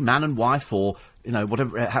community, man and wife, or,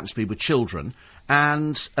 whatever it happens to be with children,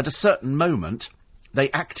 and at a certain moment,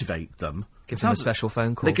 they activate them. Give them a special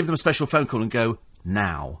phone call. They give them a special phone call and go,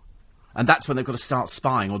 now. And that's when they've got to start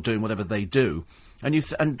spying or doing whatever they do. And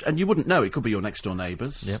you wouldn't know. It could be your next-door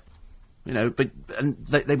neighbours. Yep. And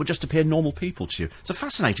they would just appear normal people to you. It's a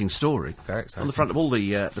fascinating story. Very exciting. On the front of all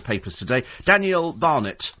the papers today. Danielle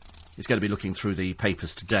Barnett is going to be looking through the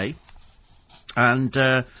papers today. And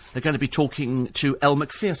they're going to be talking to Elle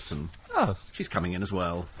Macpherson. Oh. She's coming in as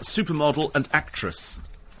well. A supermodel and actress.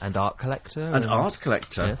 And art collector. And art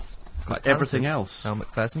collector. Yes. Quite everything talented. else. Elle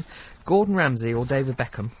Macpherson. Gordon Ramsay or David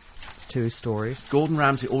Beckham. It's two stories. Gordon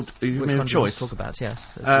Ramsay or... You Which mean one a do you want choice? to talk about?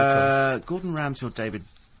 Yes. It's your choice. Gordon Ramsay or David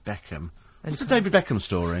Beckham? And What's the David Beckham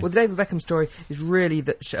story? Well, the David Beckham story is really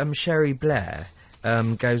that Sherry Blair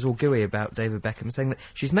goes all gooey about David Beckham, saying that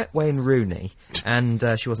she's met Wayne Rooney, and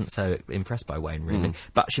she wasn't so impressed by Wayne Rooney,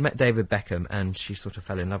 but she met David Beckham, and she sort of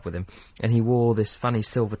fell in love with him. And he wore this funny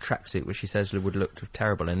silver tracksuit, which she says would look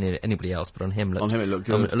terrible on anybody else, but on him it looked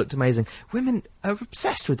good. It looked amazing. Women are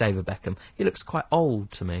obsessed with David Beckham. He looks quite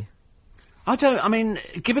old to me. I mean,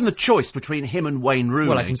 given the choice between him and Wayne Rooney...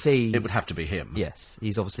 Well, I can see... It would have to be him. Yes,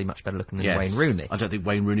 he's obviously much better looking than Wayne Rooney. I don't think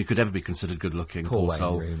Wayne Rooney could ever be considered good-looking. Poor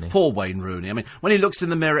Wayne Rooney. Poor Wayne Rooney. I mean, when he looks in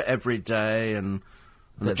the mirror every day and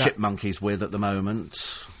the chipmunk he's with at the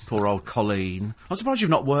moment, poor old Colleen. I'm surprised you've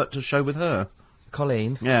not worked a show with her.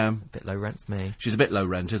 Colleen? Yeah. A bit low rent for me. She's a bit low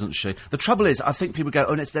rent, isn't she? The trouble is, I think people go,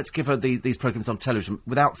 oh, let's give her these programmes on television,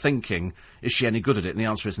 without thinking, is she any good at it? And the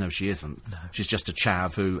answer is no, she isn't. No. She's just a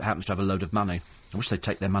chav who happens to have a load of money. I wish they'd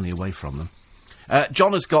take their money away from them.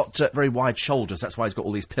 John has got very wide shoulders, that's why he's got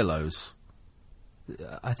all these pillows.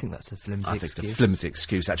 I think that's a flimsy excuse. I think it's a flimsy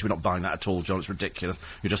excuse, actually. We're not buying that at all, John. It's ridiculous.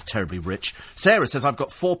 You're just terribly rich. Sarah says, I've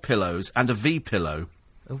got 4 pillows and a V-pillow.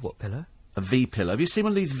 Oh, what pillow? A V-pillow. Have you seen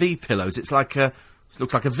one of these V-pillows? It's like a... It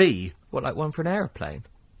looks like a V. What, like one for an aeroplane?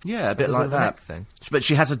 Yeah, a bit like that. Thing? But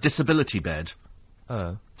she has a disability bed.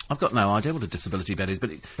 Oh. I've got no idea what a disability bed is,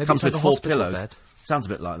 but it Maybe comes it's with like 4 pillows. Bed. Sounds a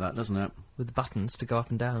bit like that, doesn't it? With the buttons to go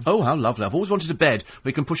up and down. Oh, how lovely. I've always wanted a bed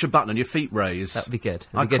where you can push a button and your feet raise. That would be good.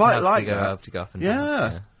 I quite like that. To go up and down.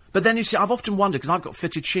 Yeah. But then, you see, I've often wondered, because I've got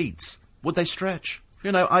fitted sheets, would they stretch?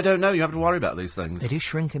 You know, I don't know. You have to worry about these things. They do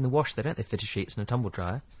shrink in the wash, though, don't they, fitted sheets in a tumble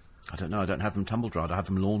dryer? I don't know. I don't have them tumble dried. I have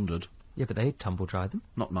them laundered. Yeah, but they tumble dry them.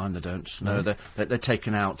 Not mine, they don't. No, they're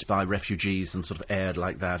taken out by refugees and sort of aired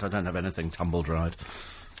like that. I don't have anything tumble dried.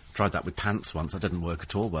 Tried that with pants once. That didn't work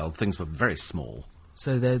at all well. Things were very small.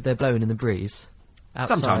 So they're blowing in the breeze?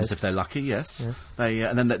 Outside. Sometimes, if they're lucky, yes. They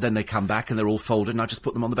and then they come back and they're all folded, and I just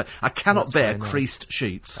put them on the bed. I cannot bear creased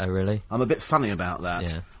sheets. Oh, really? I'm a bit funny about that.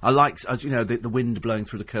 Yeah. I like, you know, the wind blowing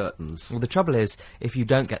through the curtains. Well, the trouble is, if you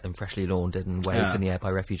don't get them freshly laundered and waved in the air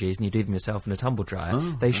by refugees, and you do them yourself in a tumble dryer,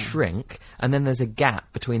 they shrink, and then there's a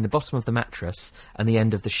gap between the bottom of the mattress and the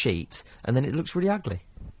end of the sheet, and then it looks really ugly.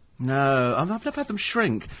 No, I've never had them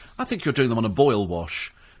shrink. I think you're doing them on a boil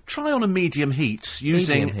wash. Try on a medium heat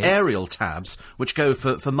using aerial tabs, which go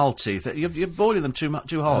for multi. You're boiling them too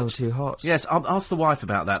hot. Oh, too hot. Yes, I'll ask the wife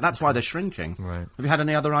about that. That's why they're shrinking. Right. Have you had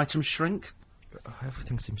any other items shrink? Oh,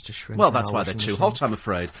 everything seems to shrink. Well, that's why they're too hot, I'm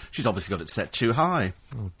afraid. She's obviously got it set too high.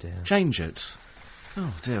 Oh, dear. Change it.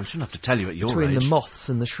 Oh, dear, I shouldn't have to tell you at your Between age. the moths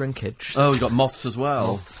and the shrinkage. Oh, you've got moths as well.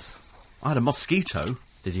 Moths. I had a mosquito.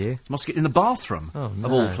 Did you? Mosquito in the bathroom,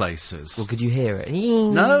 of all places. Well, could you hear it?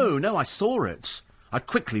 No, I saw it. I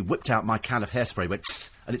quickly whipped out my can of hairspray, went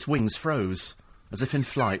tss, and its wings froze, as if in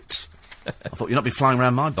flight. I thought, you'll not be flying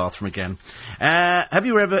around my bathroom again. Have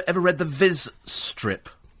you ever read the Viz strip?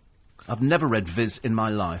 I've never read Viz in my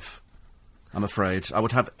life, I'm afraid. I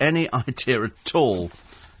would have any idea at all.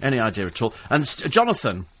 Any idea at all. And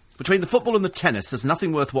Jonathan, between the football and the tennis, there's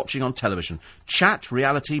nothing worth watching on television. Chat,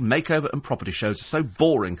 reality, makeover and property shows are so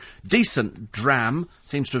boring. Decent dram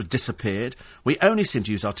seems to have disappeared. We only seem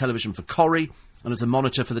to use our television for Corrie and as a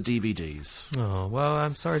monitor for the DVDs. Oh, well,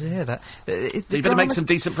 I'm sorry to hear that. You better make some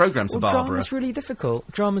decent programmes, Barbara. Drama's really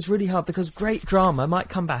difficult. Drama's really hard, because great drama might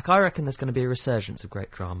come back. I reckon there's going to be a resurgence of great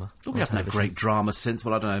drama. We haven't had great drama since,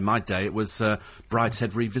 well, I don't know, in my day it was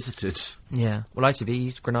Brideshead Revisited. Yeah. Well,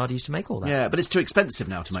 ITV, Granada used to make all that. Yeah, but it's too expensive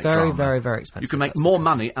now to make drama. Very, very, very expensive. You can make more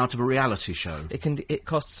money out of a reality show. It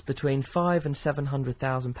costs between £500,000 and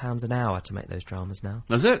 £700,000 an hour to make those dramas now.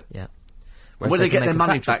 Does it? Yeah. Where do they get their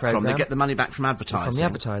money back from? They get the money back from advertising. From the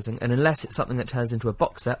advertising, and unless it's something that turns into a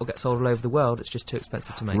box set or gets sold all over the world, it's just too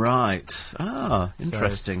expensive to make. Right. Ah,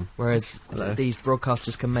 interesting. Whereas these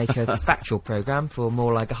broadcasters can make a factual programme for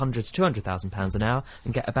more like £100,000 to £200,000 an hour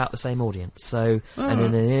and get about the same audience. So, and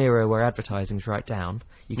in an era where advertising's right down,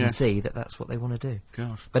 you can see that that's what they want to do.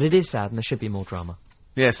 Gosh. But it is sad, and there should be more drama.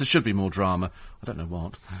 Yes, there should be more drama. I don't know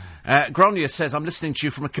what. Gronya says, I'm listening to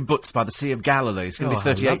you from a kibbutz by the Sea of Galilee. It's going to be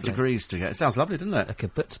 38 degrees to get. It sounds lovely, doesn't it? A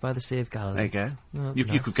kibbutz by the Sea of Galilee. There you go. Oh,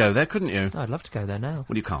 you could go there, couldn't you? I'd love to go there now.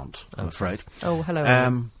 Well, you can't, I'm afraid. Oh,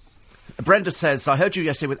 hello. Brenda says, I heard you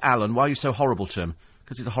yesterday with Alan. Why are you so horrible to him?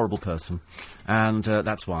 Because he's a horrible person. And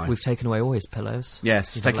that's why. We've taken away all his pillows.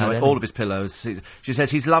 Yes, taken away all of his pillows. She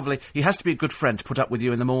says, he's lovely. He has to be a good friend to put up with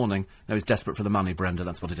you in the morning. No, he's desperate for the money, Brenda.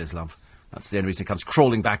 That's what it is, love. That's the only reason he comes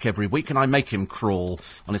crawling back every week, and I make him crawl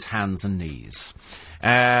on his hands and knees.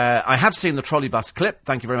 I have seen the trolley bus clip.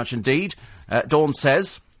 Thank you very much indeed. Dawn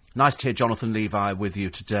says, nice to hear Jonathan Levi with you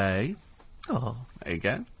today. Oh. There you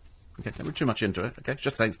go. Okay, don't read too much into it. Okay,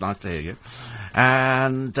 just saying it's nice to hear you.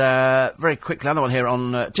 And very quickly, another one here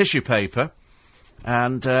on tissue paper.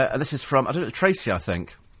 And this is from, I don't know, Tracy, I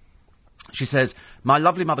think. She says, my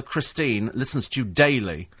lovely mother Christine listens to you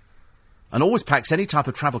daily and always packs any type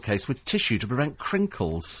of travel case with tissue to prevent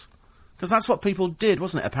crinkles. Because that's what people did,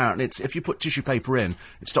 wasn't it, apparently? It's, if you put tissue paper in,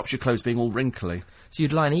 it stops your clothes being all wrinkly. So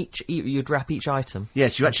you'd wrap each item?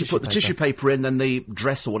 Yes, you actually put the tissue paper in, then the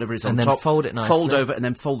dress or whatever is on top. And then fold it nicely. Fold over, and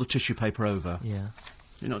then fold the tissue paper over. Yeah. Do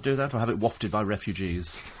you not do that, or have it wafted by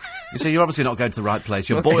refugees? You see, you're obviously not going to the right place.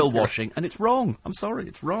 You're boil washing, and it's wrong. I'm sorry,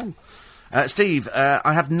 it's wrong. Steve,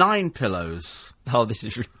 I have 9 pillows. Oh, this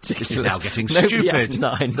is ridiculous. This is now getting Nobody stupid. has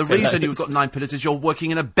 9 The pillows. reason you've got 9 pillows is you're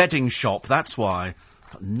working in a bedding shop, that's why.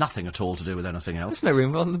 Got nothing at all to do with anything else. There's no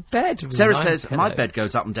room on the bed. with Sarah 9 says, my pillows. bed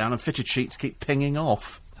goes up and down and fitted sheets keep pinging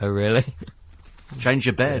off. Oh, really? Change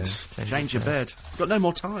your bed. Yeah, change your bed. You've got no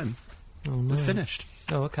more time. Oh, no. We're finished.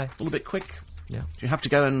 Oh, okay. All a bit quick. Yeah. Do you have to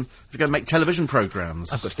go and make television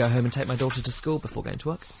programmes? I've got to go home and take my daughter to school before going to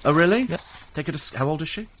work. Oh, really? Yep. Take her to... How old is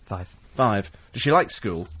she? 5. 5. Does she like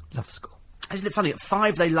school? Love school. Isn't it funny? At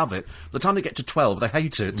 5 they love it. By the time they get to 12 they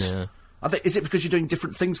hate it. Yeah. Is it because you're doing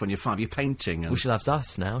different things when you're 5? You're painting and... Well, she loves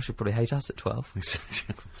us now. She'll probably hate us at 12.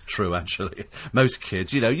 True, actually. Most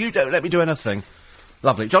kids, you don't let me do anything.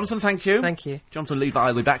 Lovely. Jonathan, thank you. Thank you. Jonathan Levi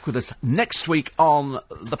will be back with us next week on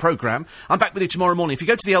the programme. I'm back with you tomorrow morning. If you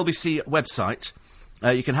go to the LBC website,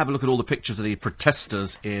 you can have a look at all the pictures of the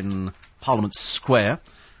protesters in Parliament Square.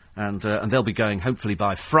 And they'll be going, hopefully,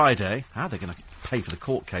 by Friday. How they're going to pay for the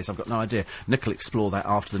court case, I've got no idea. Nick will explore that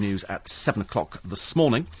after the news at 7 o'clock this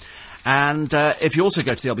morning. And if you also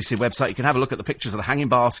go to the LBC website, you can have a look at the pictures of the hanging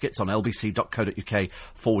baskets on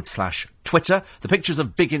lbc.co.uk/Twitter. The pictures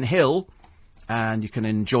of Biggin Hill, and you can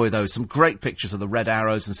enjoy those. Some great pictures of the Red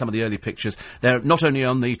Arrows and some of the early pictures. They're not only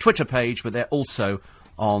on the Twitter page, but they're also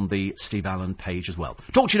on the Steve Allen page as well.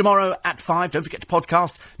 Talk to you tomorrow at 5. Don't forget to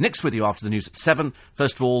podcast. Nick's with you after the news at 7.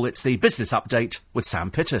 First of all, it's the business update with Sam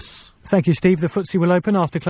Pittis. Thank you, Steve. The FTSE will open after...